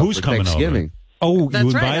week, Who's for coming Thanksgiving. over? Oh, That's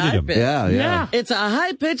you right, invited him. Yeah. It's a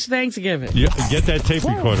high-pitched Thanksgiving. Yeah, get that tape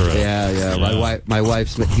recorder out. Yeah. My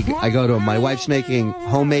wife's. I go to him. My wife's making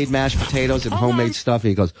homemade mashed potatoes and homemade stuff, and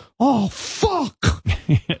he goes, "Oh fuck!"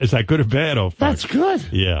 Is that good or bad? Oh, fuck. That's good.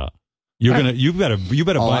 Yeah. You better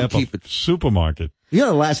buy up a supermarket. You know,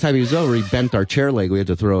 the last time he was over, he bent our chair leg. We had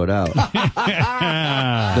to throw it out.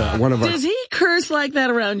 Does he curse like that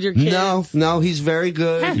around your kids? No, he's very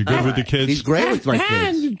good. You're good with the kids? He's great with my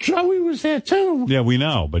kids. And Joey was there too. Yeah, we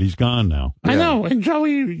know, but he's gone now. I know, and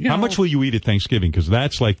Joey, How much will you eat at Thanksgiving? Because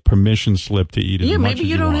that's like permission slip to eat as much maybe as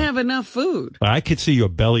you don't want. have enough food. I could see your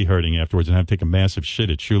belly hurting afterwards and have to take a massive shit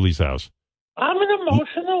at Shuli's house. I'm an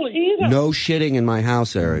emotional eater. No shitting in my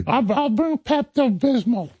house, Eric. I'll bring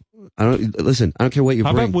Pepto-Bismol. I don't care what you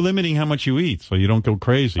How bring. about limiting how much you eat so you don't go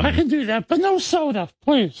crazy? I can do that, but no soda,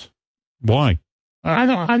 please. Why? I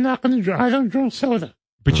don't drink soda.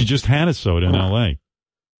 But you just had a soda in L.A.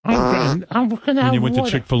 I'm gonna have When you went to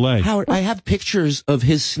water. Chick-fil-A. Howard, I have pictures of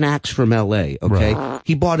his snacks from L.A., okay? Right.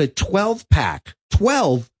 He bought a 12-pack,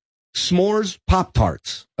 12 s'mores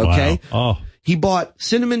Pop-Tarts, okay? Wow. Oh. He bought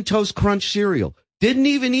Cinnamon Toast Crunch cereal. Didn't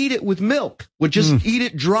even eat it with milk. Would just eat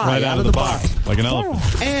it dry Right out of the box, like an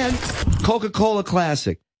elephant. And Coca-Cola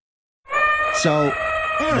Classic. So,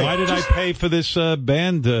 Eric, why did I pay for this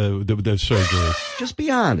band the surgery? Just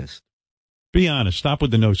be honest. Be honest. Stop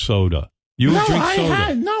with the no soda. You drink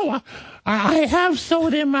soda. I have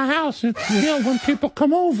soda in my house. It's, when people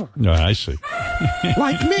come over. No, I see.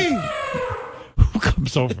 Like me. Who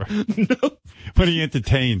comes over? No. When he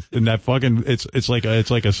entertained in that fucking, it's like a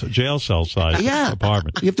jail cell size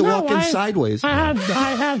apartment. You have to walk in sideways. I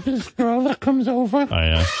have this girl that comes over. Oh,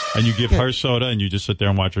 yeah. And you give her soda and you just sit there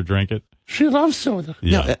and watch her drink it? She loves soda.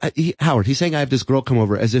 Yeah. No, Howard, he's saying I have this girl come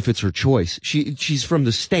over as if it's her choice. She's from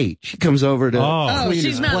the state. She comes over to clean she's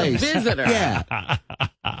his not place. a visitor. Yeah.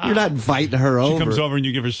 You're not inviting her over. She comes over and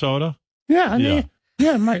you give her soda?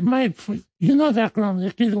 Yeah, my you know that girl,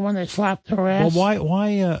 Nikki, the one that slapped her ass. Well,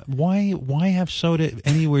 why have soda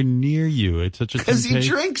anywhere near you? It's such a because he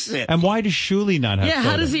temptation. drinks it. And why does Shuli not have soda?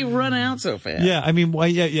 How does he run out so fast? Yeah, I mean, why?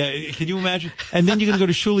 Yeah. Can you imagine? And then you're gonna go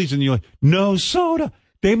to Shuli's and you're like, no soda.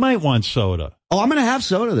 They might want soda. Oh, I'm gonna have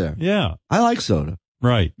soda there. Yeah, I like soda.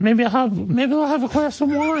 Right. Maybe I'll have a glass of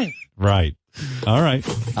wine. Right. All right.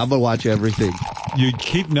 I'm gonna watch everything. You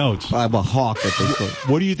keep notes. I'm a hawk at this point.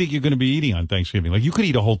 What do you think you're going to be eating on Thanksgiving? Like, you could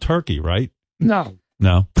eat a whole turkey, right? No.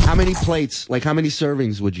 How many plates? Like, how many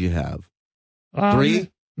servings would you have?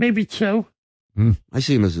 3? Maybe 2. I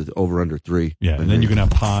see him as over under 3. Yeah, and then you can have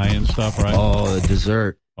pie and stuff, right? Oh, the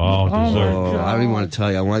dessert. Oh, dessert. Oh, I don't even want to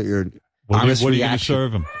tell you. I want your honest what are you going to reaction.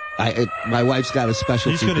 serve him? My wife's got a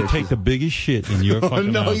specialty. He's going to take the biggest shit in your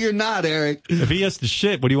fucking No, house. you're not, Eric. If he has to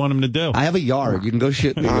shit, what do you want him to do? I have a yard. You can go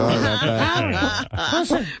shit in the yard.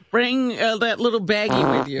 Listen, bring that little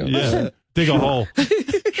baggie with you. Yeah. Listen. Dig a hole.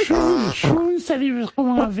 Shuli said he was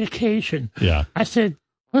going on vacation. Yeah. I said,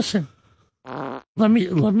 listen, let me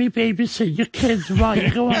babysit your kids while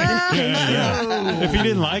you go on vacation. Yeah. If he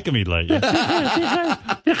didn't like him, he'd let you.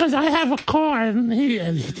 Because I have a car and he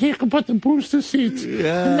can put the booster seats in the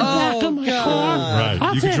back of my car.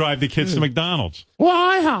 Right. You can drive the kids to McDonald's. Well,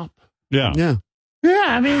 IHOP. Yeah. Yeah. Yeah,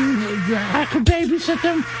 I mean, I could babysit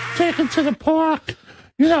them, take them to the park.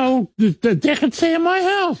 They could stay in my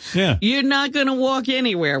house. Yeah. You're not going to walk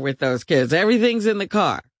anywhere with those kids. Everything's in the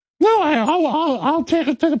car. No, I'll take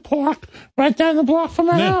it to the park right down the block from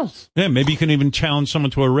my house. Yeah, maybe you can even challenge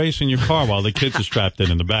someone to a race in your car while the kids are strapped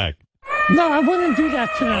in the back. No, I wouldn't do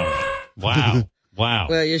that to them. Wow. Wow.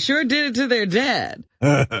 Well, you sure did it to their dad.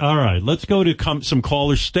 All right, let's go to some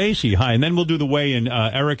callers. Stacy, hi, and then we'll do the weigh-in.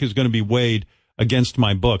 Eric is going to be weighed against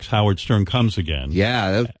my books. Howard Stern comes again.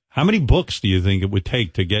 Yeah. How many books do you think it would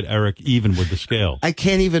take to get Eric even with the scale? I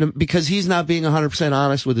can't even, because he's not being 100%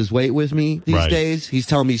 honest with his weight with me these days. He's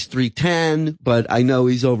telling me he's 310, but I know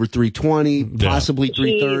he's over 320, possibly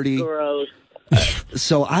 330. Gross.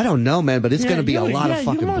 So I don't know, man, but it's going to be a lot of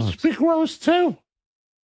fucking you must bucks. be gross too.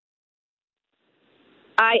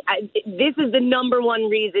 This is the number one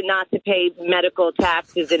reason not to pay medical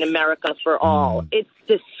taxes in America for all. It's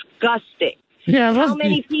disgusting. Yeah, how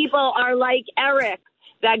many people are like Erik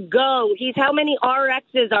that go? How many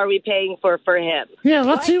RXs are we paying for him? Yeah,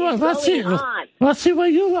 let's see what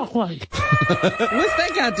you look like. What's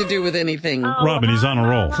that got to do with anything? Robin, he's on a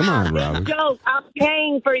roll. Come on, Robin. Joke, I'm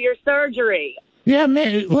paying for your surgery. Yeah,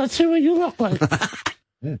 man, let's see what you look like.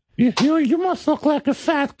 You must look like a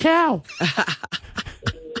fat cow.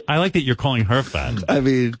 I like that you're calling her fat. I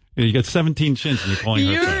mean, you got 17 chins and you're calling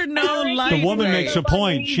her fat. You're no light. The woman makes a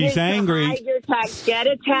point. She's angry. Hide your tax. Get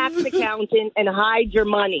a tax accountant and hide your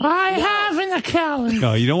money. I have an accountant.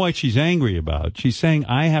 No, you know what she's angry about? She's saying,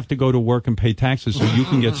 I have to go to work and pay taxes so you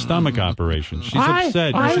can get stomach operations. She's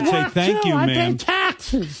upset. You should say, thank you, I ma'am. pay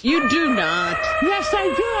taxes. You do not. Yes,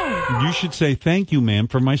 I do. You should say, thank you, ma'am,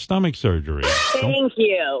 for my stomach surgery. Thank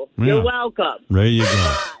you. Yeah. You're welcome. There you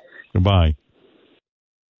go. Goodbye.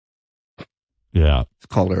 Yeah.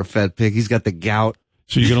 Called her a fat pig. He's got the gout.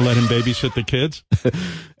 So you're going to let him babysit the kids?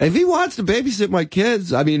 If he wants to babysit my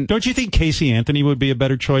kids, I mean... Don't you think Casey Anthony would be a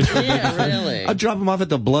better choice for really. I'd drop him off at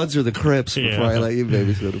the Bloods or the Crips before I let you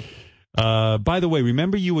babysit him. By the way,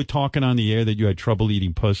 remember you were talking on the air that you had trouble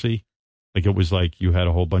eating pussy? Like it was like you had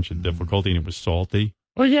a whole bunch of difficulty and it was salty?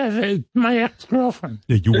 Oh, yeah, my ex-girlfriend.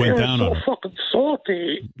 Yeah, you went down on her. Fucking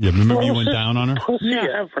salty. Yeah, remember you went down on her? Pussy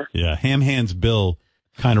ever. Yeah, Ham Hands Bill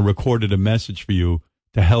kind of recorded a message for you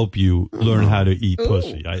to help you learn how to eat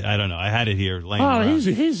pussy. I don't know. I had it here laying around.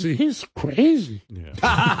 He's crazy. Yeah.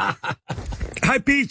 Hi, Pete.